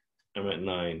 I'm at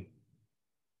 9.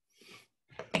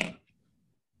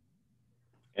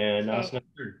 And now it's Okay. my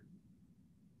turn.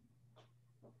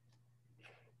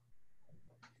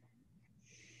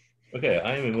 Okay,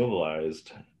 I am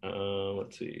immobilized.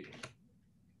 Let's see.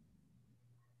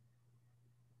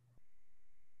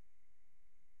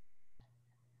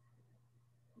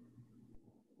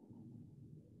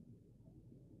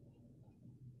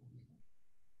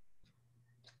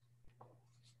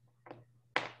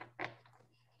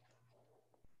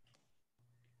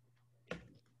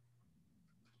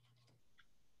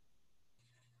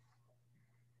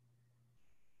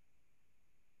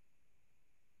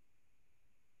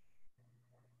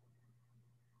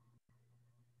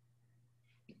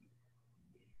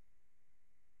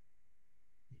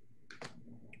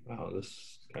 Wow, this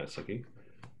is kind of sucky.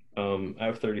 I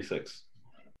have 36.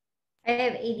 I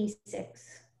have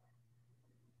 86.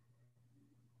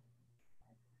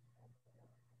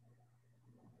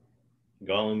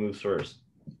 Gollum moves first.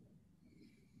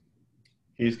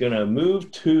 He's gonna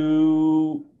move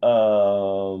to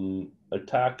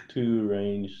attack 2,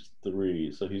 range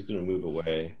 3. So he's gonna move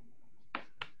away. I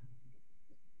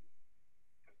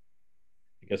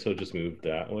guess he'll just move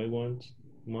that way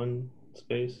one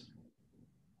space.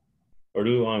 Or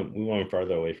do we want him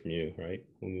farther away from you, right?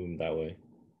 We'll move him that way.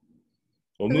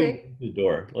 We'll move him Okay. to the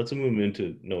door. Let's move him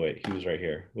into no wait, he was right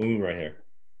here. We'll move him right here.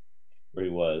 Where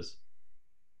he was.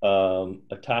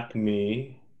 Attack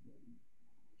me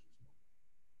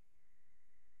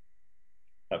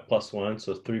at +1,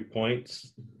 so 3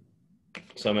 points.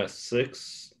 So I'm at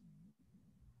 6.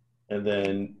 And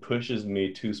then pushes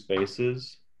me 2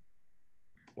 spaces.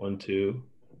 1, 2.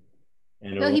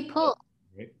 And No, it'll,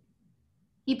 right?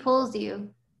 he pulls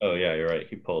you. Oh yeah, you're right.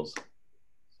 He pulls.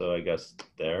 So I guess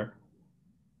there.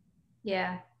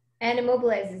 Yeah. And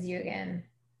immobilizes you again.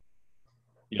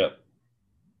 Yep.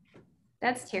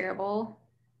 That's terrible.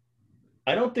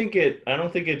 I don't think it. I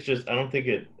don't think it's just. I don't think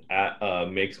it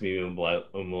makes me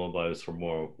immobilized for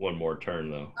one more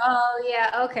turn though. Oh,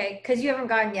 yeah. Okay. Because you haven't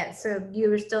gone yet. So you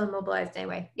were still immobilized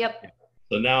anyway. Yep.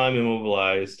 So now I'm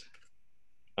immobilized.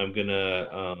 I'm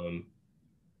gonna.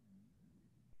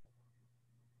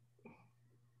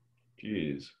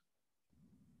 Geez.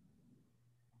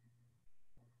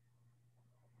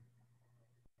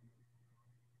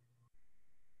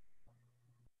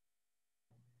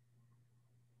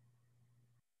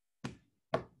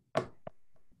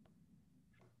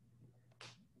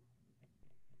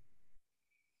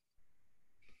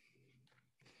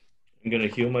 I'm gonna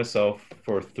heal myself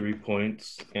for 3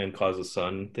 points and cause a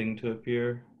sun thing to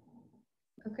appear,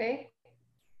 Okay.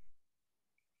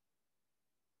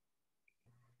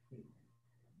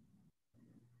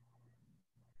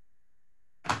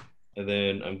 and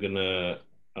then I'm gonna,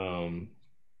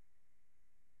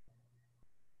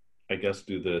 I guess,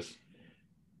 do this.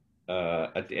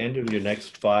 At the end of your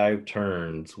next 5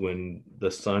 turns, when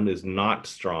the sun is not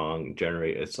strong,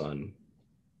 generate a sun.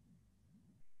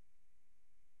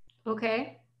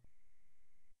 Okay.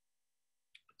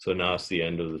 So now it's the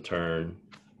end of the turn,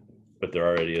 but there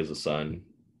already is a sun.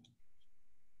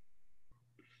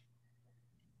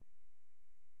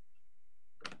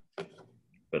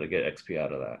 But I get XP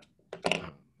out of that.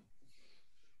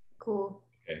 Cool.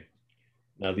 Okay.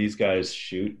 Now these guys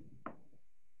shoot.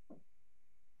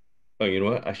 Oh, you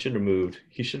know what? I should have moved.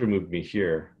 He should have moved me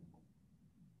here.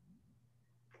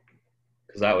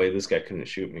 Because that way this guy couldn't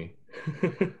shoot me.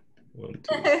 1, 2.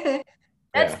 Yeah.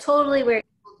 That's totally where he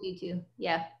told you to.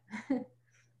 Yeah.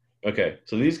 Okay.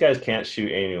 So these guys can't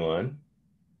shoot anyone.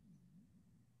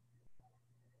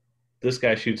 This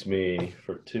guy shoots me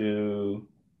for 2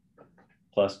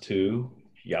 plus 2.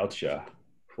 Yautja.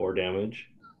 4 damage.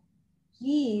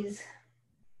 Jeez.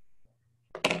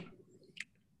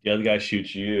 The other guy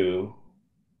shoots you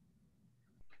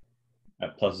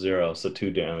at +0, so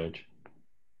 2 damage.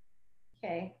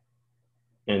 Okay.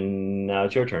 And now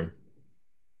it's your turn.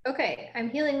 Okay. I'm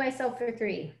healing myself for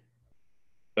 3.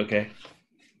 Okay.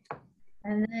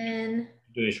 And then,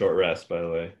 Doing a short rest, by the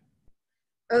way.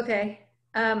 okay.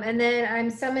 And then I'm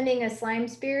summoning a slime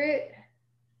spirit.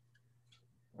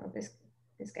 Well, this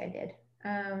guy did.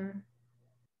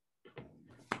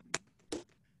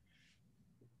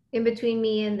 In between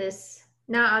me and this,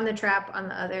 not on the trap, on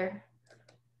the other.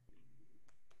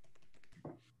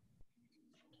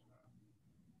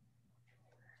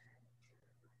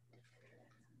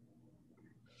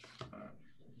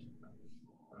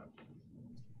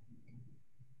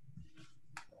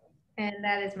 And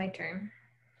that is my turn.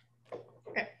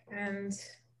 Okay. And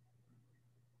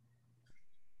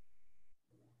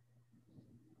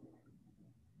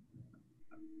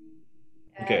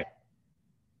Okay.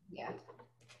 yeah.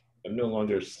 I'm no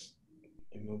longer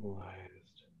immobilized.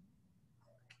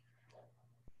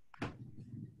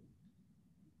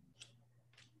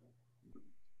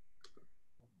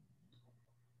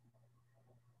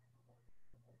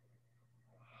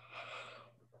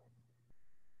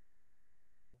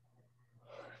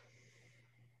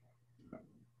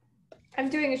 I'm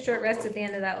doing a short rest at the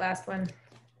end of that last one.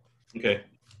 Okay.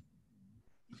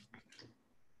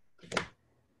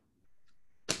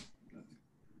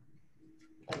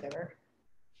 Whatever.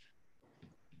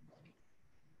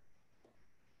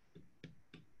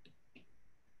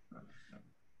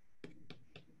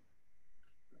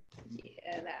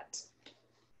 Yeah, that.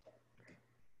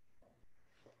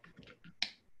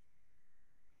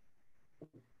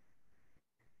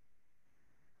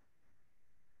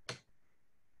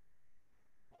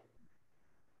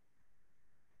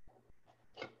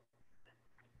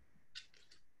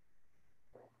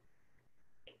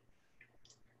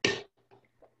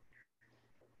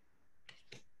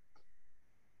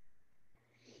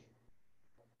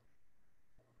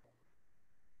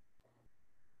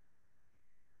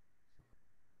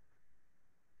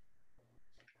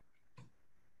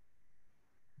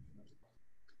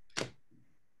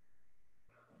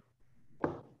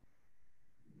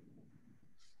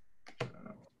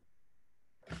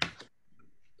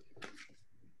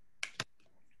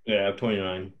 Yeah, I have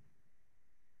 29.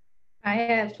 I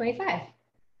have 25.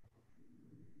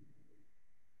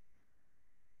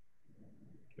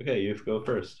 Okay, you go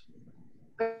first.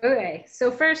 Okay, so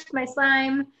first my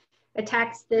slime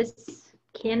attacks this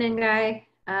cannon guy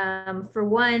for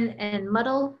 1 and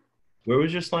muddle Where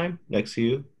was your slime? Next to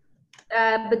you?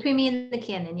 between me and the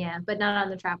cannon, yeah, but not on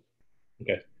the trap.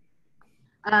 Okay.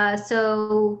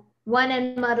 So 1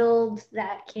 and muddled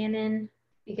that cannon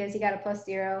because he got a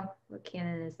 +0. What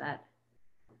cannon is that?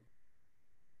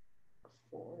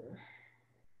 4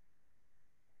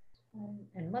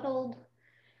 and muddled.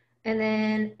 And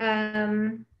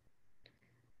then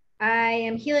I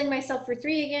am healing myself for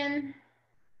 3 again.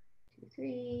 2,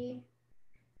 3.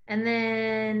 And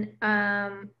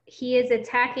then he is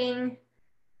attacking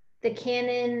the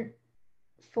cannon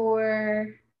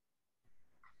for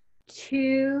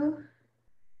 2.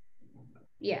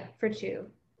 Yeah, for 2.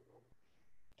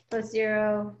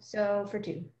 +0, so for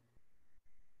 2.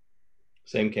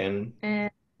 Same cannon.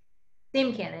 And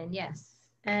same cannon, yes.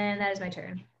 And that is my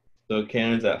turn. So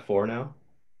cannon's at 4 now?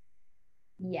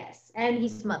 Yes, and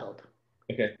he's muddled.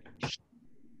 Okay.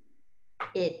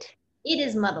 It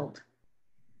is muddled.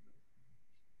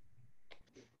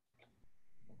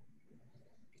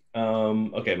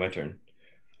 Okay, my turn.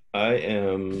 I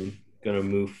am gonna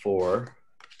move 4.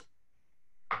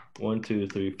 1, 2,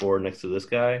 3, 4 next to this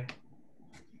guy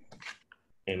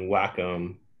and whack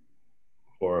him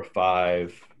for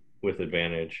 5 with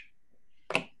advantage.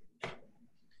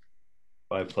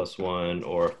 5 plus 1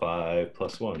 or 5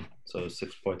 plus 1. So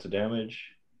 6 points of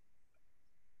damage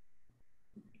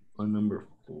on number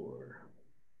 4.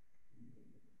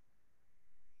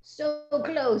 So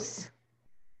close.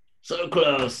 So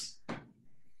close.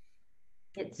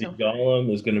 It's The so far.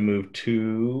 golem is going to move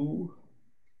 2.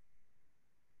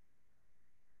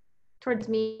 Towards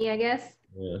me, I guess.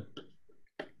 Yeah.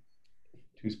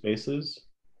 2 spaces.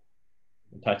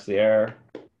 Attacks the air.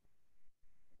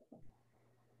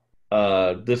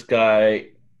 This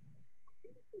guy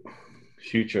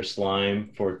shoots your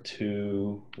slime for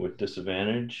 2 with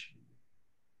disadvantage.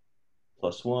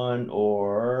 +1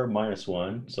 or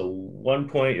 -1. So 1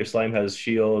 point, your slime has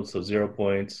shield, so 0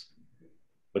 points.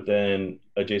 But then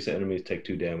adjacent enemies take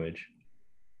 2 damage.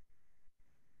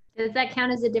 Does that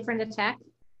count as a different attack?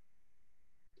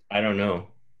 I don't know.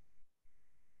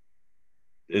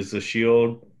 Is the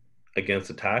shield against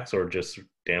attacks or just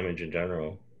damage in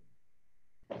general?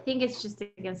 I think it's just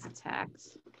against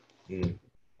attacks. Mm.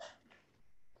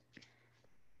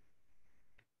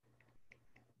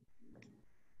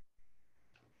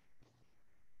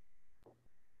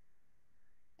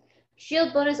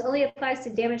 Shield bonus only applies to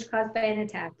damage caused by an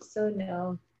attack. So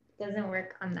no, doesn't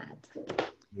work on that.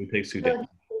 He takes 2 damage.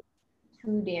 So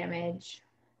 2 damage.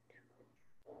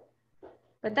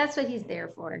 But that's what he's there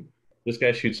for. This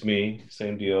guy shoots me,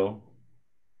 same deal.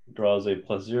 Draws a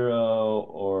 +0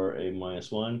 or a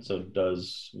 -1, so it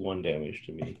does 1 damage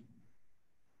to me.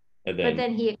 And But then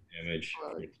then he damage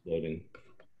for explodes. exploding.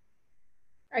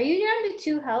 Are you down to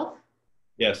 2 health?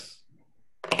 Yes.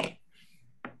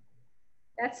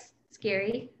 That's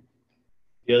scary.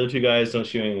 The other 2 guys don't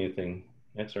shoot anything.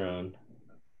 Next round.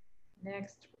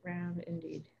 Next round,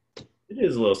 indeed. It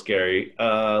is a little scary.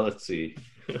 Let's see.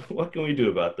 What can we do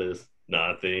about this?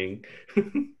 Nothing.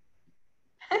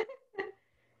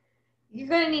 You're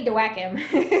gonna need to whack him.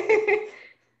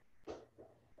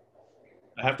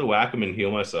 I have to whack him and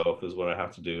heal myself is what I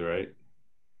have to do, right?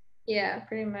 Yeah,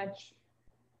 pretty much.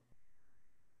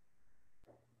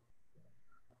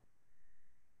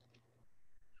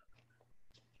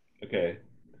 Okay.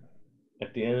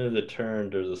 At the end of the turn,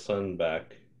 there's a sun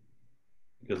back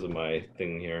because of my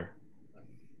thing here.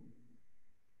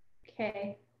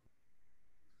 Okay.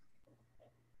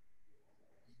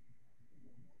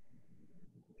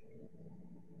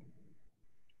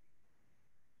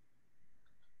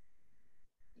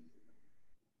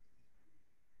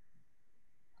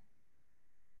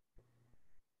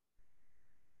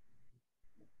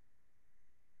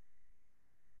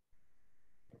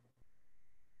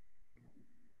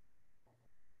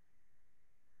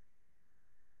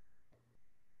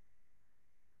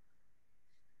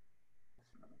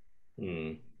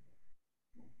 Hmm.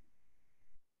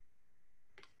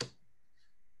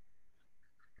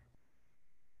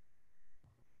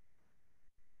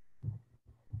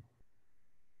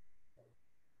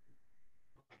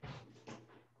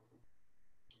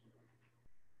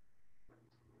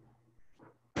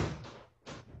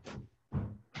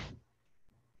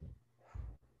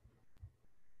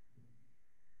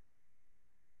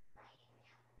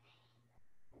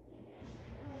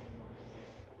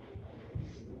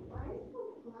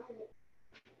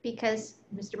 Because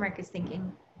Mr. Mark is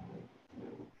thinking.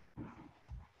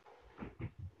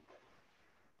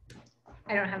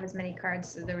 I don't have as many cards,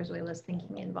 so there was way less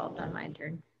thinking involved on my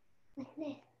turn. What's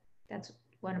this? That's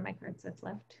one of my cards that's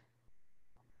left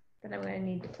that I'm going to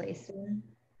need to play soon.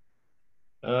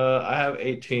 I have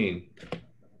 18.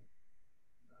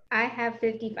 I have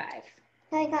 55.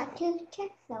 So I got 2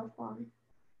 checks so far.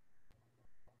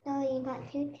 So you got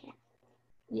 2 checks.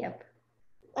 Yep.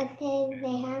 What did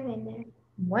they have in there?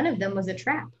 One of them was a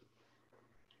trap,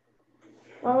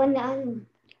 What was the other one?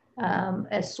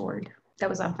 a sword that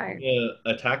was on fire. Yeah,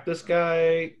 attack this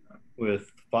guy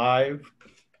with 5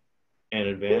 and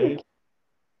advantage.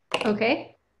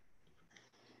 Okay.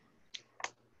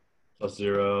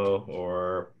 +0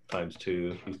 or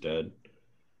 ×2. He's dead.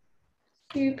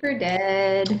 Super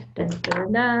dead. Dun,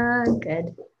 dun, dun.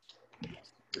 Good.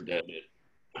 Super dead.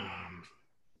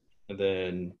 And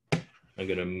then I'm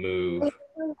gonna move.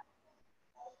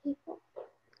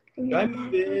 Should I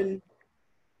move in?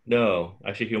 No,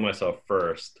 I should heal myself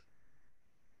first.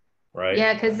 Right?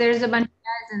 Yeah, because there's a bunch of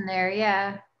guys in there.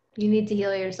 Yeah. You need to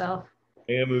heal yourself.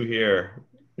 I'm gonna move here.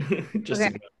 Just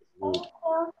Okay. to get this loot.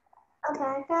 A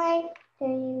bad guy, so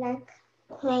you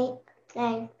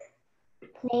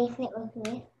place it with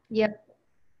this. Yep.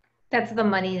 That's the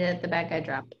money that the bad guy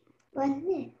dropped. What's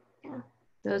this?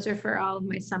 Those are for all of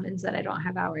my summons that I don't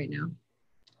have out right now.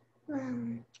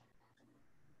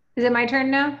 Is it my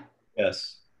turn now?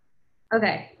 Yes.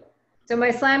 Okay. So my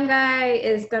slime guy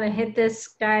is going to hit this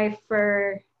guy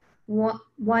for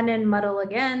one and muddle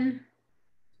again.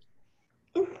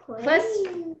 Plus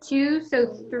 2,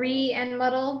 so 3 and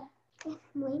muddle. It's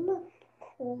way more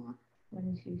cool.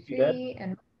 1, 2, 3,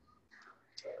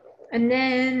 and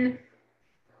then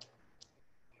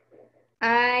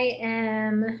I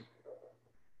am.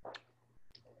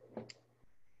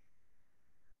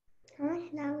 How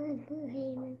much that was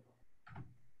Gloomhaven?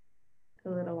 A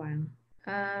little while.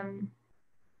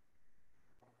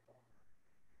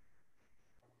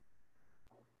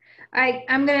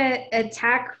 I'm gonna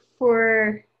attack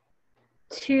for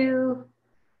 2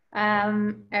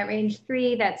 at range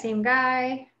 3, that same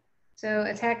guy. So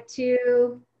attack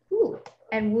 2,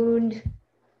 and wound,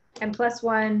 and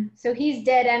 +1. So he's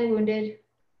dead and wounded.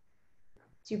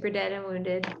 Super dead and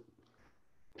wounded.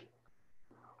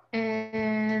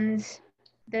 And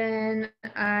then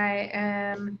I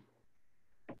am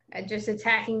just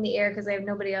attacking the air because I have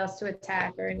nobody else to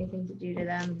attack or anything to do to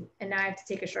them. And now I have to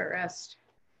take a short rest.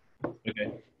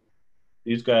 Okay.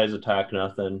 These guys attack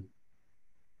nothing.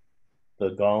 The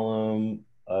golem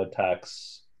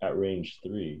attacks at range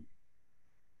 3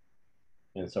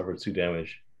 and suffers 2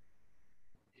 damage.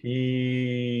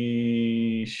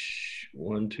 He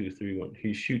 1, 2, 3, 1.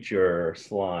 He shoots your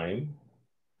slime.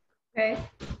 Okay.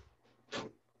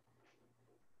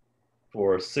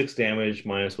 For 6 damage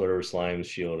minus whatever slime's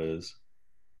shield is.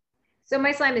 So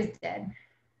my slime is dead.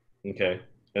 Okay.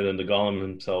 And then the golem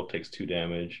himself takes 2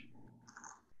 damage.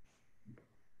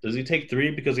 Does he take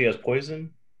 3 because he has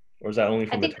poison? Or is that only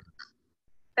from attack?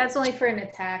 That's only for an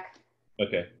attack.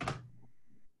 Okay.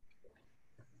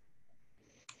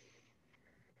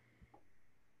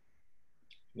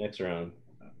 Next round.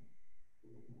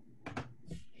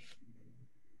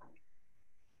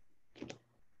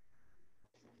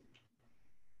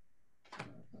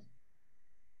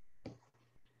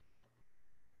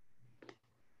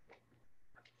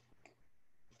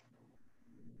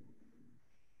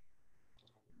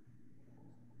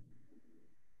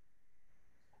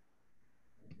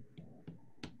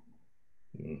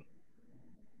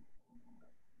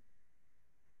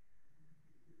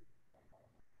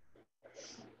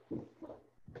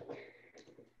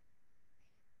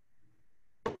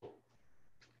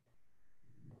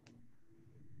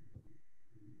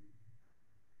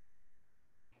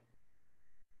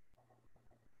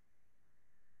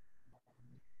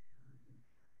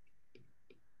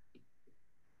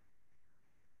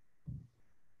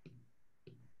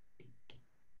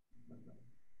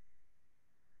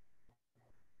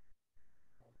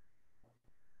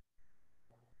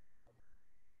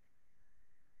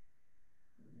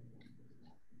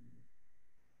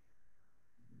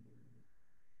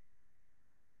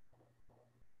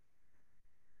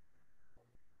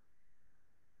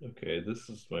 Okay,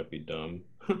 might be dumb.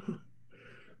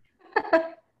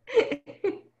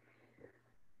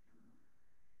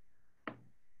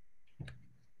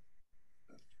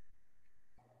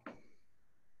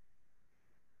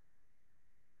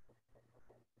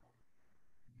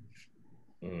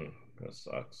 That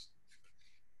sucks.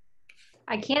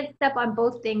 I can't step on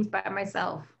both things by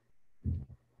myself.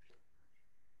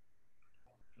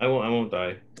 I won't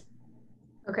die.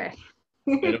 Okay.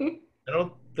 I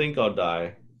don't think I'll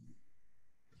die.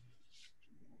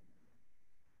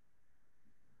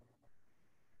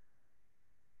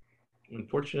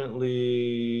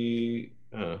 Unfortunately,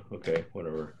 okay,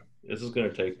 whatever. This is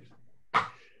gonna take.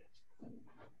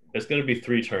 It's gonna be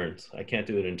 3 turns. I can't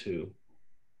do it in 2.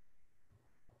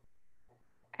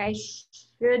 I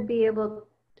should be able.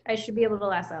 I should be able to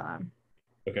last that long.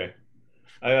 Okay,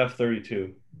 I have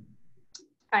 32.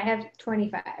 I have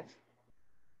 25.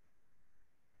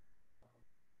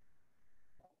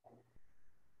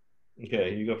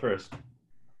 Okay, you go first.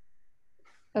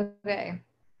 Okay.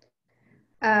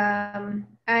 I'm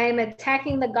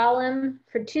attacking the golem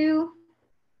for 2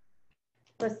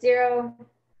 plus 0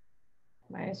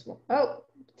 minus 1. Oh,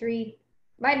 3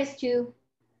 minus 2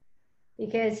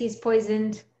 because he's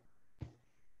poisoned.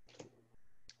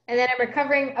 And then I'm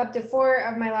recovering up to 4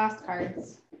 of my lost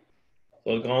cards.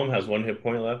 So the golem has 1 hit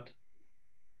point left.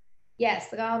 Yes,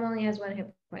 the golem only has 1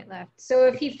 hit point left. So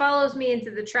if he follows me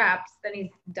into the traps, then he's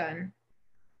done.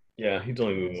 Yeah, he's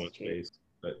only moving 1 space.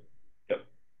 But yep.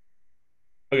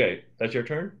 Okay, that's your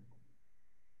turn.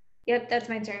 Yep, that's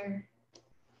my turn.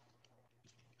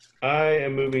 I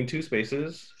am moving 2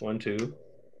 spaces. 1, 2.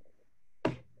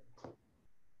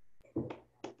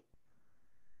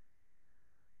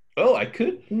 Oh, I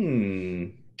could.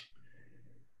 You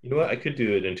know what? I could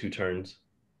do it in 2 turns.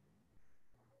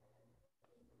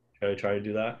 Should I try to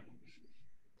do that?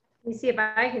 Let me see if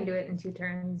I can do it in 2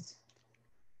 turns.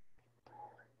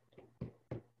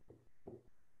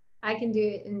 I can do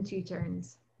it in 2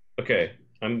 turns. Okay,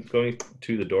 I'm going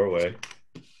to the doorway.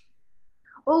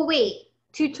 Oh, wait.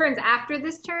 2 turns after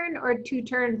this turn or 2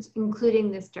 turns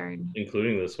including this turn?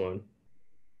 Including this one.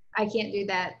 I can't do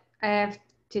that. I have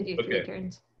to do 3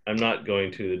 turns. I'm not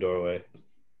going to the doorway.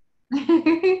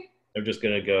 Okay. I'm just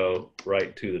going to go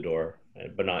right to the door,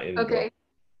 but not in the door.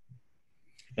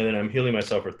 And then I'm healing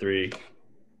myself for 3.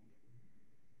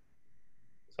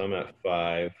 So I'm at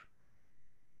 5.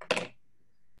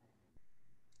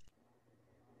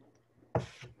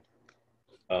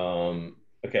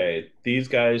 Okay, these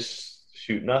guys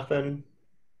shoot nothing.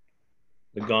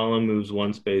 The golem moves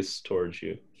 1 space towards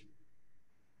you.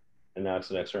 And now it's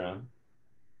the next round.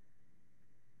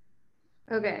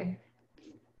 Okay.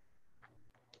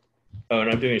 Oh, and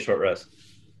I'm doing a short rest.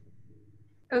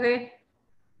 Okay.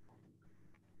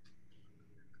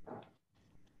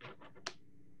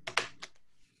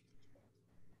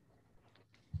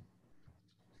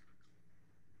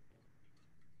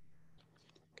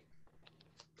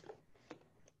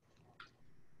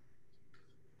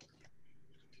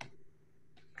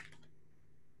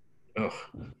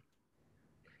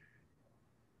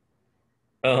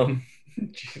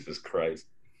 Jesus Christ.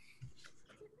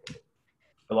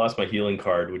 I lost my healing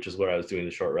card, which is what I was doing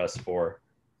the short rest for.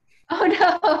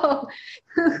 Oh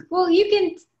no. Well, you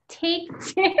can take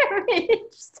damage.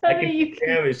 So I can take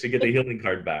damage to get the healing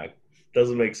card back.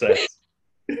 Doesn't make sense.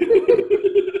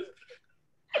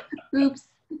 Oops.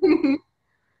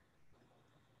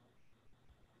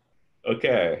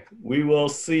 Okay, we will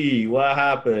see what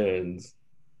happens.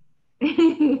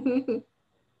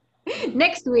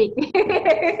 Next week.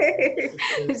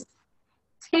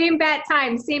 Same bat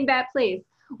time, same bat place.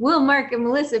 Will Mark and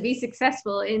Melissa be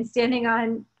successful in standing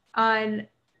on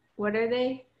what are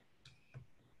they?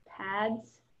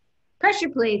 Pads? Pressure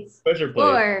plates. Pressure plate.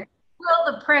 Or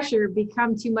will the pressure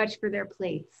become too much for their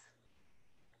plates?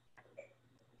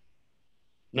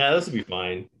 Nah, this will be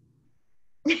fine.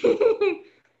 I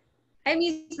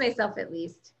amused myself at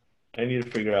least. I need to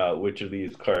figure out which of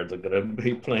these cards I'm going to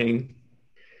be playing.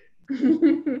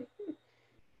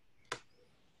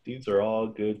 These are all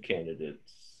good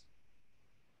candidates.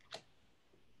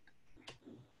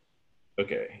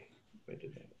 Okay. I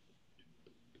did that.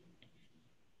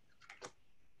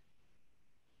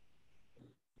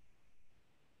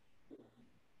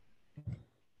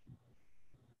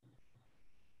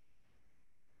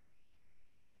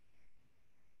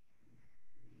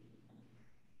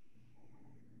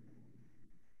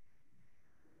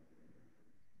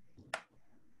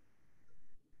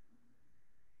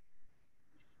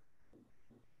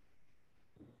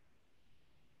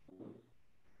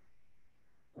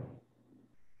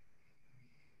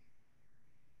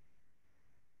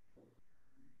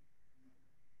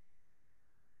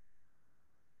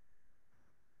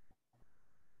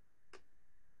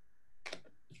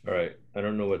 All right. I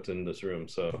don't know what's in this room.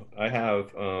 So I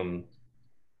have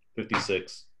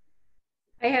 56.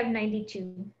 I have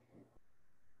 92.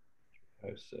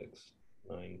 5, 6,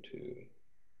 9, 2.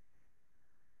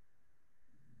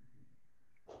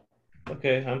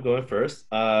 Okay, I'm going first.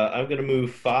 I'm going to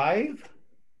move 5.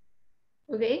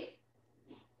 Okay.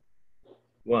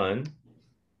 1.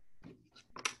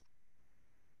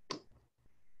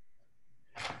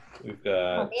 We've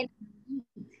got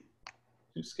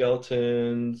 2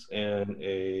 skeletons and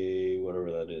a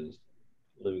whatever that is,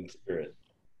 living spirit.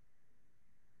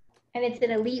 And it's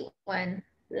an elite one.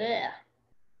 Ugh.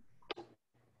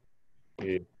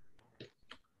 Yeah.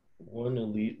 1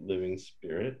 elite living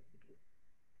spirit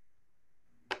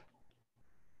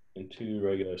and 2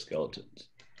 regular skeletons.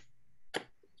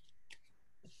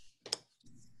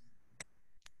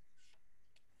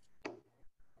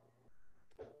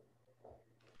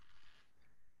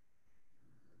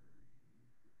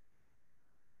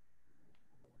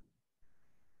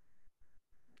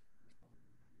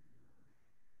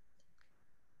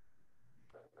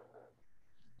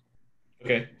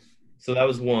 Okay, so that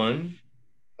was 1,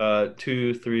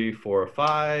 2, 3, 4,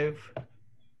 5.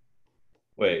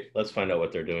 Wait, let's find out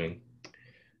what they're doing.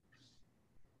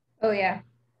 Oh yeah.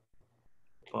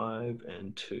 5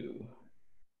 and 2.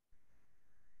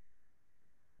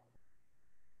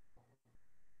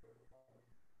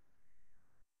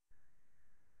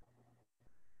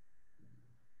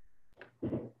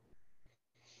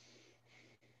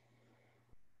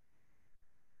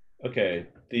 Okay,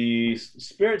 the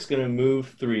spirit's gonna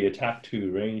move 3, attack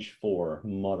 2, range 4,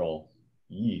 muddle.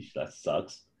 Yeesh, that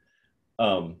sucks.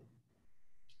 Um,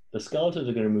 the skeletons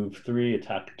are gonna move 3,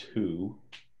 attack 2.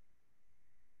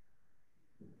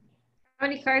 How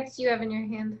many cards do you have in your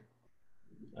hand?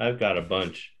 I've got a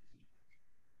bunch.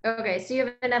 Okay, so you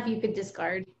have enough you could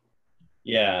discard.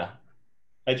 Yeah,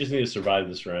 I just need to survive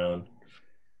this round.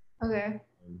 Okay.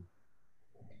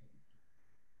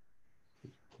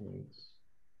 Points.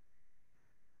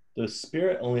 The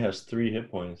spirit only has 3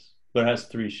 hit points, but it has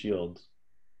 3 shields.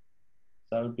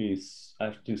 So that would be, I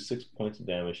have to do 6 points of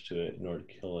damage to it in order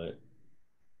to kill it.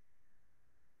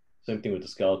 Same thing with the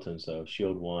skeleton, so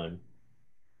shield 1,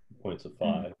 points of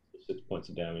 5, 6 points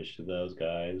of damage to those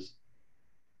guys.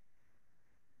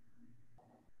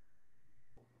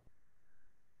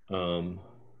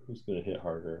 Who's gonna hit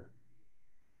harder?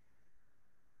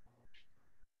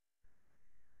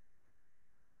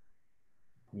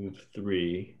 Move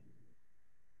 3.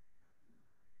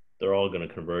 They're all gonna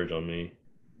converge on me.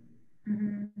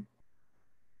 Mm-hmm.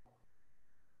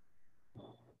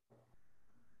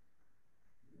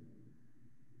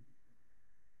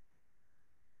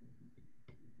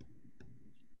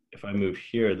 If I move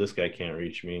here, this guy can't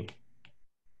reach me.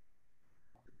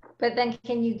 But then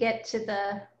can you get to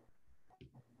the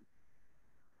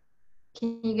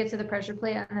pressure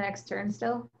plate on the next turn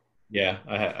still? Yeah,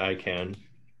 I can.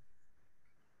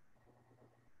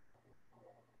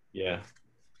 Yeah.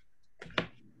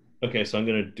 Okay, so I'm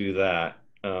gonna do that.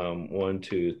 1,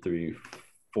 2, 3,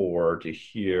 4 to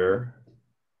here.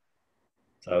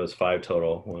 So that was 5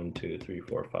 total. 1, 2, 3,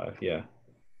 4, 5. Yeah.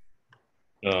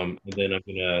 And then I'm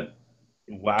gonna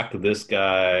whack this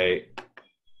guy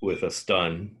with a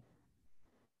stun.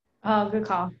 Oh, good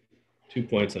call. 2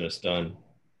 points and a stun.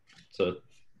 So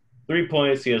 3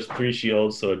 points. He has 3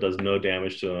 shields, so it does no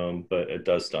damage to him, but it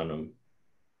does stun him.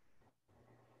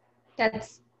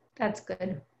 That's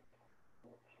good.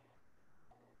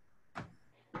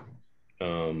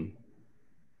 Um,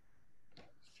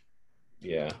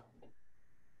 yeah.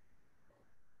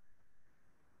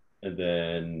 And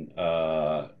then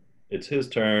it's his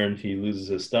turn. He loses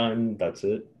his stun. That's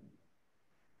it.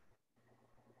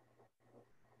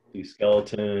 These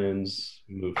skeletons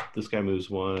move. This guy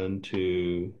moves 1,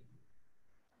 2,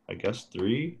 I guess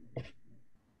 3.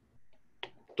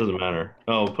 Doesn't matter.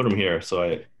 Oh, put him here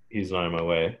so he's not in my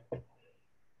way.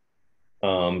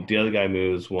 The other guy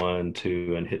moves 1,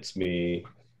 2, and hits me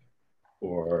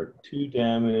for 2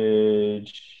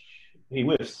 damage. He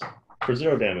whiffs for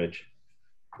 0 damage.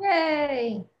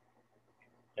 Yay!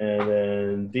 And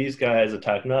then these guys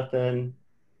attack nothing.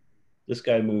 This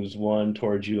guy moves 1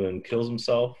 towards you and kills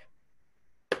himself.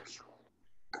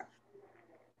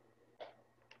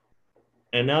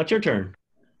 And now it's your turn.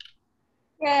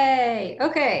 Yay!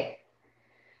 Okay.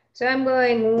 So I'm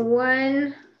going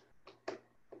 1.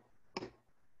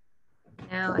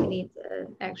 Now I need to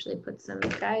actually put some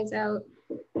guys out.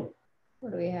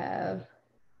 What do we have?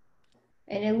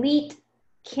 An elite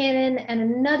cannon and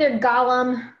another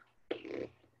golem.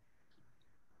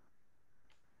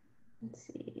 Let's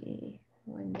see.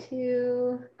 1,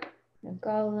 2. A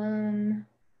golem.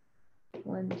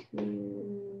 1,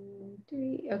 2,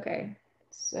 3. Okay.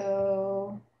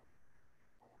 So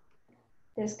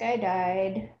this guy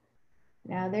died.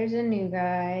 Now there's a new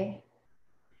guy.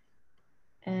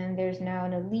 And there's now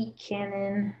an elite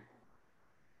cannon.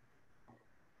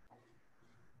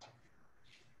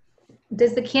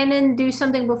 Does the cannon do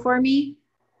something before me?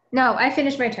 No, I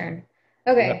finished my turn.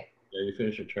 Okay. Yeah, you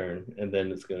finish your turn, and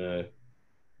then it's gonna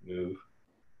move,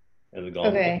 and the golem.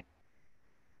 Okay.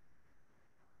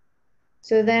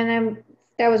 So then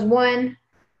that was 1,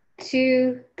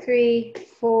 2, 3,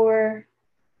 4,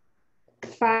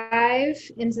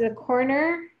 5 into the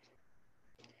corner.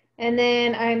 And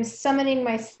then I'm summoning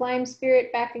my slime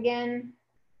spirit back again.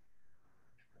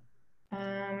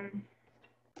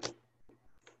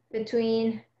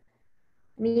 Between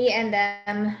me and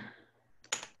them.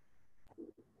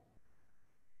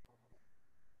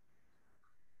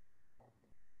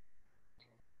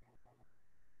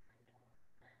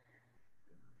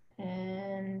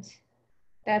 And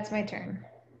that's my turn.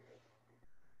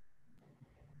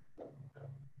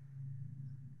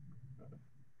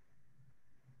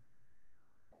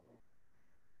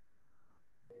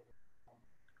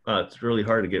 It's really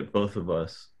hard to get both of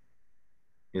us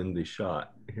in the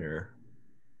shot here.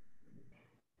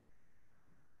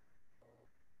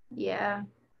 Yeah.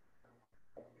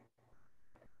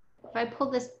 If I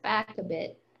pull this back a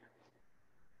bit.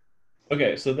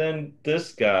 Okay, so then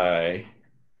this guy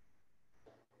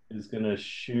is going to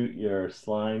shoot your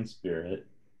slime spirit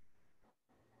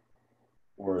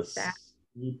for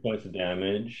 3 points of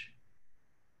damage,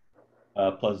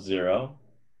 plus 0,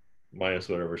 minus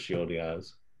whatever shield he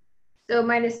has. So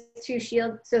 -2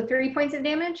 shield. So 3 points of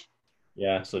damage?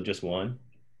 Yeah, so just 1.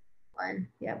 1,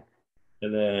 yep.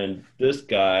 And then this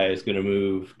guy is going to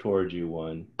move towards you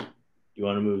 1. Do you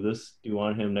want to move this? Do you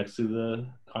want him next to the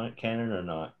cannon or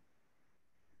not?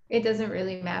 It doesn't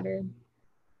really matter.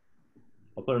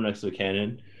 I'll put him next to the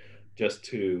cannon just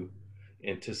to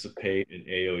anticipate an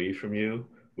AoE from you,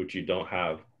 which you don't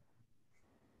have.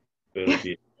 But it'll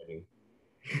be exciting.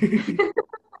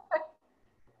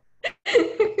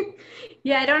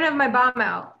 Yeah, I don't have my bomb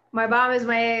out. My bomb is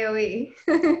my AoE.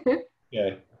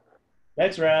 Okay.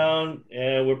 Next round,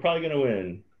 and we're probably going to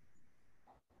win.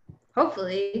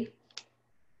 Hopefully.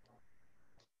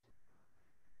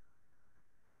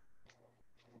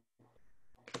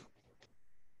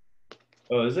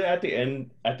 Oh, is it at the end?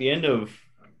 At the end of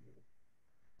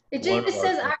It one of just our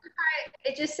says turns? occupy.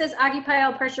 It just says occupy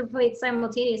all pressure plates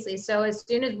simultaneously. So as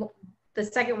soon as the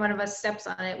second one of us steps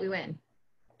on it, we win.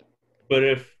 But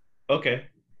if okay,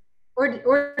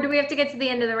 Or do we have to get to the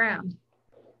end of the round?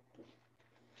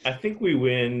 I think we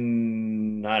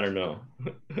win. I don't know,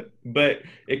 but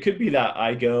it could be that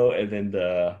I go and then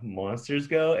the monsters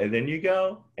go and then you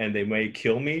go, and they may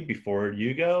kill me before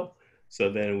you go.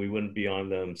 So then we wouldn't be on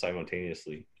them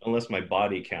simultaneously, unless my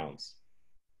body counts.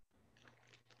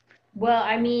 Well,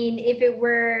 I mean, if it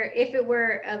were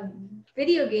a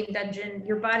video game dungeon,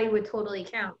 your body would totally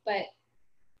count. But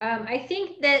I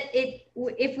think that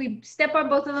if we step on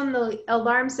both of them, the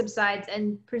alarm subsides,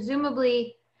 and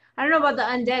presumably, I don't know about the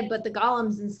undead, but the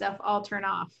golems and stuff all turn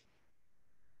off.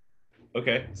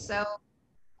 Okay. So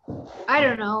I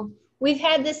don't know. We've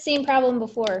had this same problem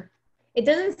before. It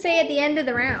doesn't say at the end of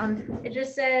the round. It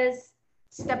just says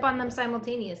step on them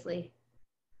simultaneously.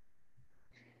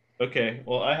 Okay.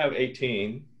 Well, I have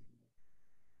 18.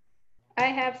 I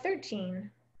have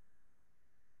 13.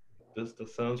 This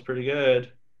sounds pretty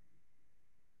good.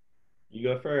 You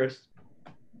go first.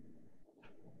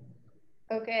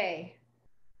 Okay.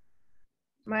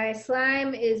 My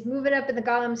slime is moving up in the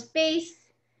golem's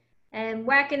face and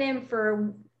whacking him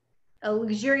for a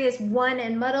luxurious 1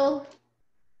 and muddle.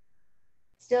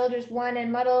 Still just 1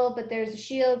 and muddle, but there's a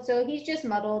shield, so he's just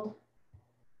muddled.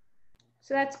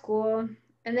 So that's cool.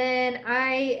 And then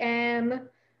I am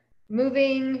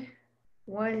moving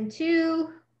 1,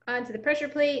 2 onto the pressure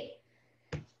plate.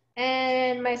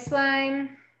 And my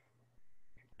slime,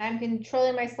 I'm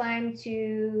controlling my slime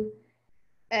to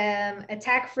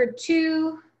attack for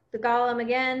 2, the golem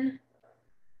again.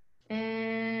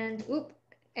 And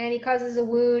and he causes a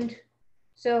wound.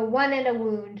 So 1 and a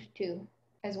wound too,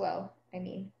 as well. I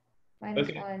mean,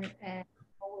 Okay. -1 and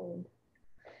a wound.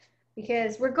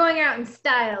 Because we're going out in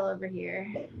style over here.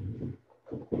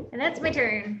 And that's my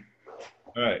turn.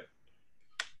 All right.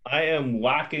 I am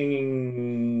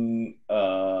whacking.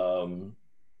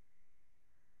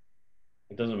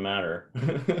 It doesn't matter.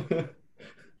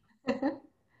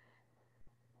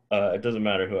 It doesn't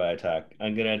matter who I attack.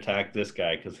 I'm gonna attack this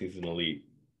guy because he's an elite.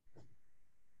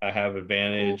 I have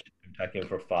advantage. I'm attacking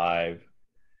for 5.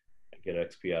 I get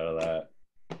XP out of that.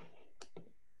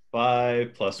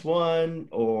 5 plus 1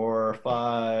 or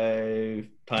 5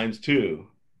 times 2.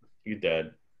 You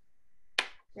dead.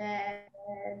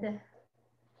 Dead.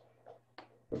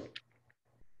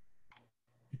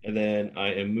 And then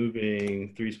I am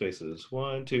moving 3 spaces.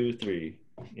 1, 2, 3.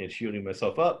 And shielding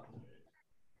myself up.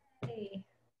 Hey.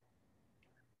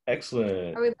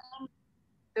 Excellent. Are we letting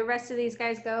the rest of these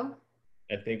guys go?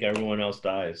 I think everyone else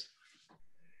dies.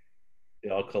 They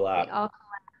all collapse. They all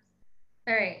collapse.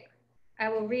 All right. I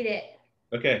will read it.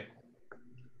 Okay.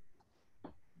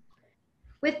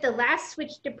 With the last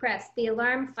switch depressed, the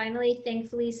alarm finally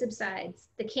thankfully subsides.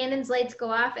 The cannon's lights go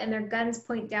off and their guns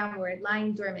point downward,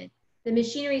 lying dormant. The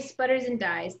machinery sputters and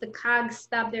dies. The cogs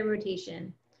stop their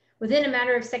rotation. Within a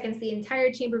matter of seconds, the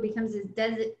entire chamber becomes as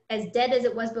dead as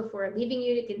it was before, leaving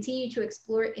you to continue to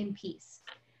explore in peace.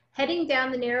 Heading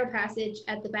down the narrow passage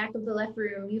at the back of the left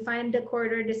room, you find a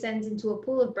corridor descends into a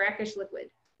pool of brackish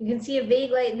liquid. You can see a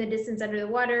vague light in the distance under the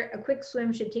water. A quick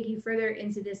swim should take you further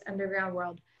into this underground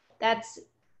world. That's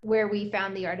where we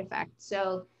found the artifact.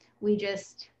 So we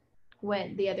just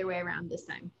went the other way around this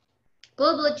time.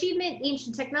 Global achievement,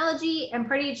 ancient technology, and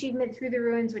party achievement through the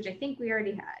ruins, which I think we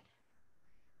already had.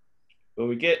 But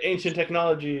we get ancient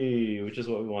technology, which is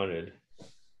what we wanted.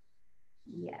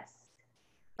 Yes.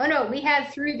 Oh no, we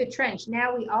had through the trench.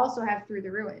 Now we also have through the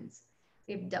ruins.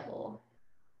 We have double.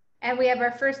 And we have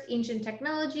our first ancient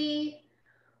technology,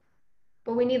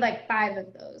 but we need like 5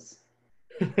 of those.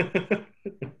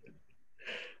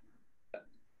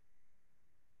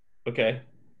 Okay.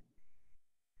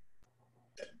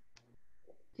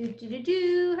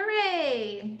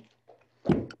 Hooray!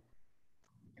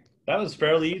 That was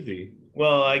fairly easy.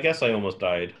 Well, I guess I almost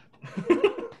died.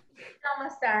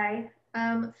 Almost die.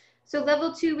 So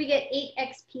level 2, we get 8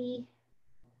 XP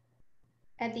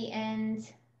at the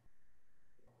end.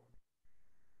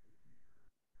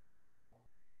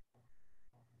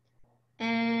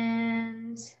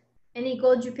 And any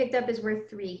gold you picked up is worth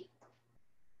 3.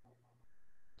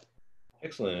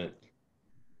 Excellent.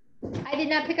 I did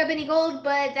not pick up any gold,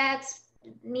 but that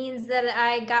means that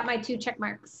I got my 2 check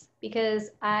marks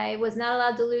because I was not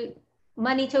allowed to loot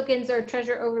money tokens or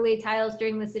treasure overlay tiles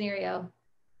during the scenario,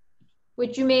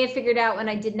 which you may have figured out when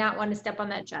I did not want to step on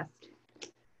that chest.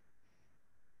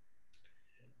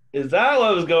 Is that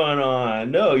what was going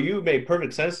on? No, you made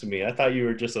perfect sense to me. I thought you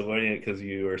were just avoiding it because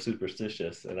you were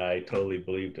superstitious, and I totally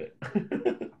believed it.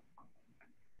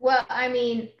 Well, I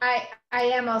mean, I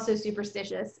am also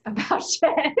superstitious about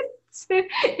chests.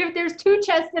 If there's 2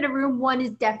 chests in a room, one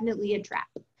is definitely a trap.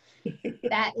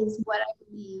 That is what I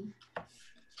believe.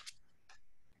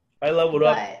 I leveled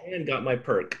up and got my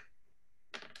perk.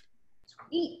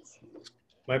 Sweet.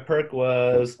 My perk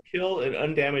was kill an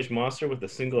undamaged monster with a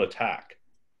single attack.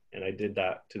 And I did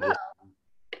that to this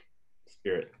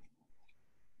spirit.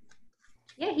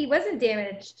 Yeah, he wasn't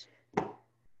damaged.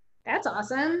 That's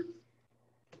awesome.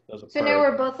 That so now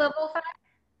we're both level 5?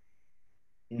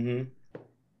 Mm-hmm.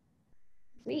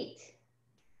 Sweet.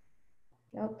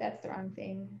 Nope, that's the wrong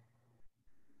thing.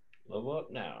 Level up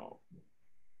now.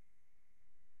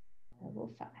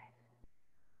 Level 5.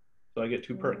 So I get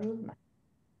 2 perks. Cards.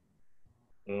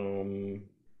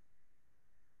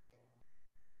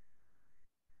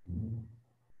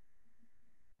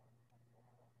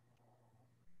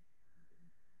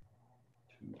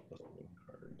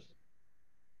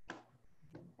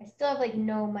 I still have like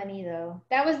no money though.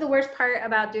 That was the worst part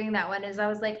about doing that one is I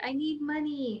was like, I need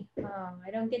money. Oh, I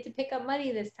don't get to pick up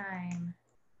money this time.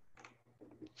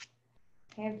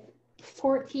 I have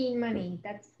 14 money.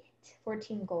 That's it.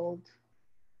 14 gold.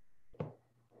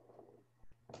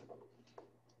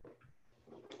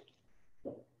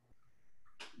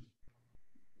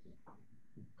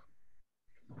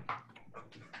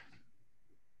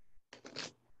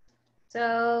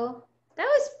 So that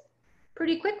was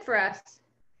pretty quick for us,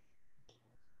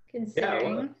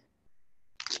 considering.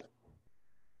 Yeah,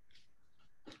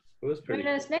 it was pretty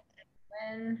cool.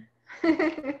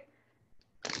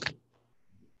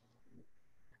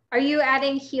 Are you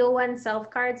adding heal 1 self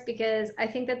cards? Because I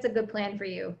think that's a good plan for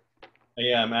you.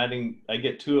 Yeah, I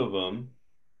get 2 of them.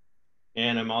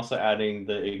 And I'm also adding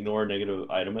the ignore negative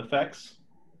item effects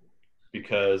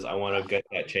because I want to get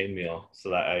that chainmail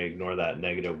so that I ignore that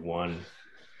 -1.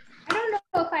 I don't know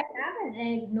if I have an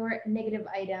ignore negative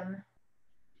item.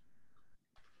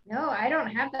 No, I don't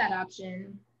have that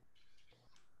option.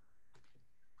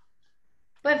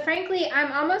 But frankly,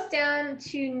 I'm almost down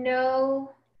to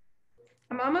no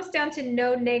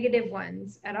negative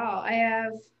ones at all.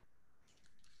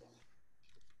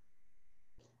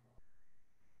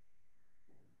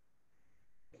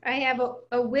 I have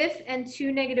a whiff and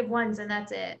 2 -1s, and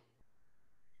that's it.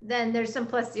 Then there's some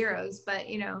 +0s, but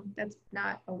you know, that's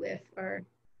not a whiff. Or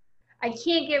I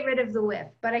can't get rid of the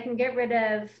whiff, but I can get rid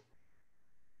of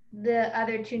the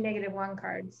other 2 -1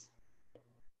 cards.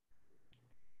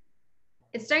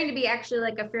 It's starting to be actually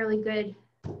like a fairly good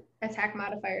attack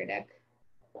modifier deck.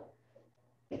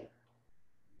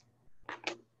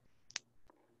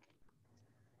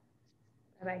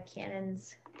 I buy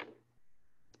cannons.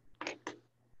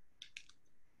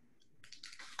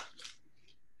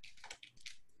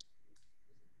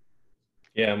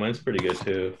 Yeah, mine's pretty good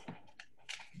too.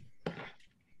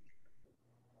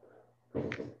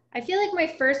 I feel like my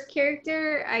first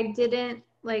character, I didn't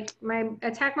like my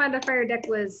attack modifier deck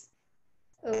was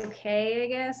okay, I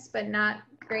guess, but not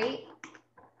great.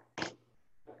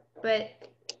 But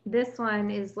this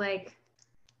one is like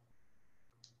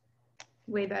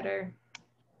way better.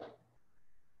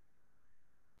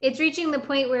 It's reaching the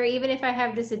point where even if I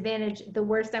have disadvantage, the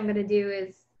worst I'm going to do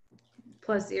is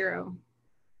 +0.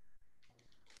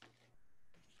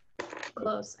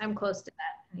 Close. I'm close to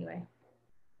that anyway.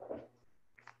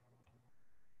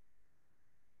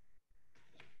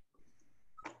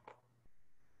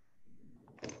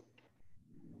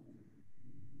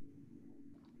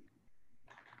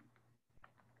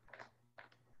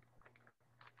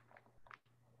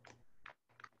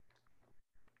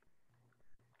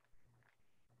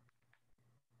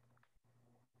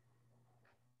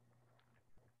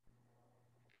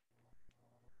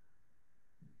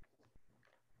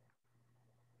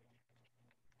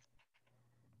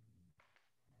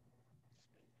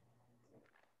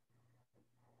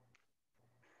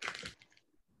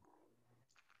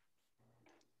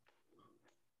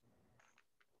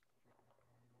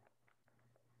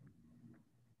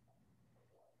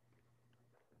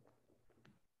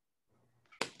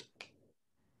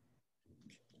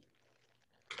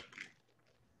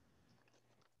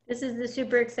 This is the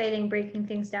super exciting breaking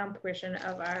things down portion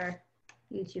of our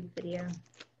YouTube video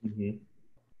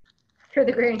for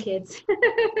the grandkids.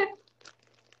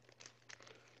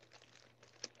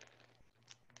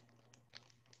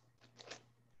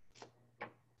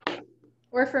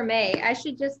 Or for May. I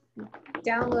should just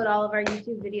download all of our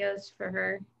YouTube videos for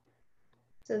her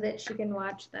so that she can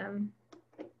watch them.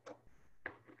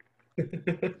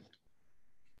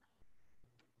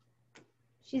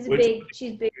 She's big.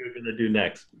 She's big. What are you gonna do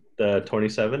next? The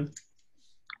 27?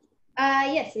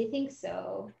 Yes, I think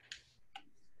so.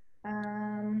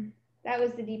 That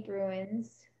was the Deep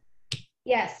Ruins.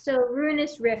 Yes, so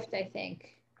Ruinous Rift, I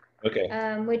think. Okay.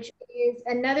 Which is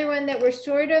another one that we're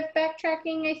sort of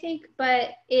backtracking, I think,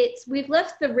 but we've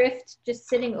left the rift just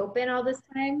sitting open all this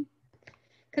time.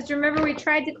 Because remember, we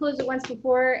tried to close it once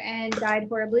before and died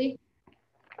horribly.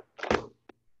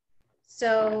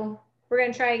 So we're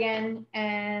gonna try again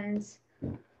and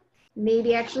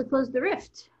maybe actually close the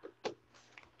rift.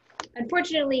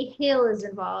 Unfortunately, hail is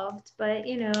involved, but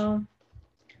you know,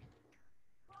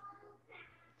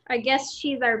 I guess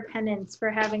she's our penance for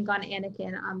having gone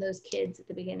Anakin on those kids at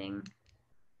the beginning.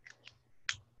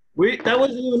 That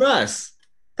wasn't even us.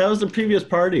 That was the previous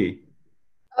party.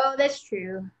 Oh, that's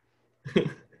true.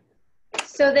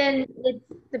 So then it's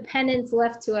the penance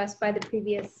left to us by the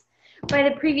previous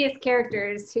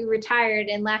characters who retired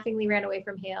and laughingly ran away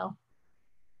from hail.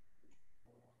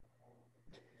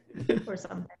 Or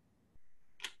something.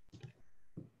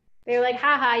 They were like,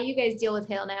 haha, you guys deal with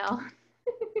hail now.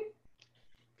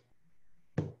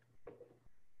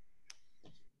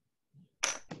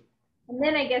 And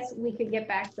then I guess we could get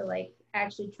back to like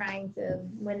actually trying to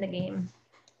win the game.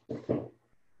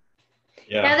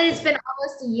 Yeah. Now that it's been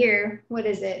almost a year, what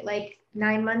is it? Like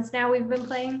 9 months now we've been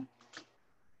playing?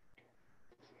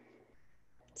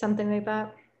 Something like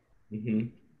that. Mm-hmm.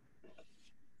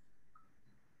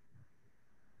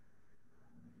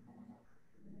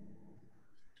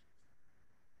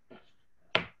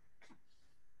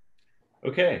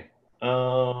 Okay.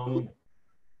 I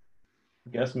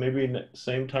guess maybe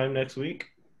same time next week.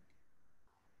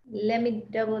 Let me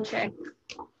double check.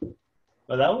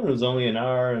 But that one was only 1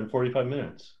 hour and 45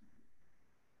 minutes.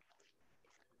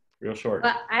 Real short.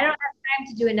 Well, I don't have time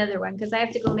to do another one because I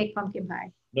have to go make pumpkin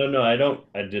pie. No, I don't.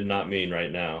 I did not mean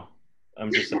right now.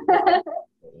 I'm just saying. Yeah,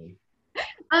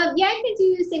 I can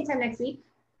do the same time next week.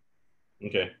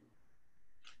 Okay.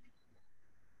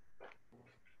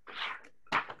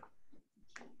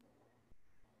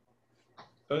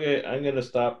 Okay, I'm gonna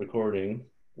stop recording.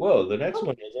 Whoa, the next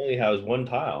one only has 1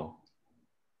 tile.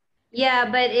 Yeah,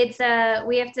 but it's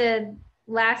we have to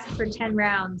last for 10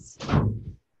 rounds.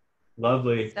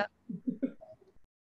 Lovely. So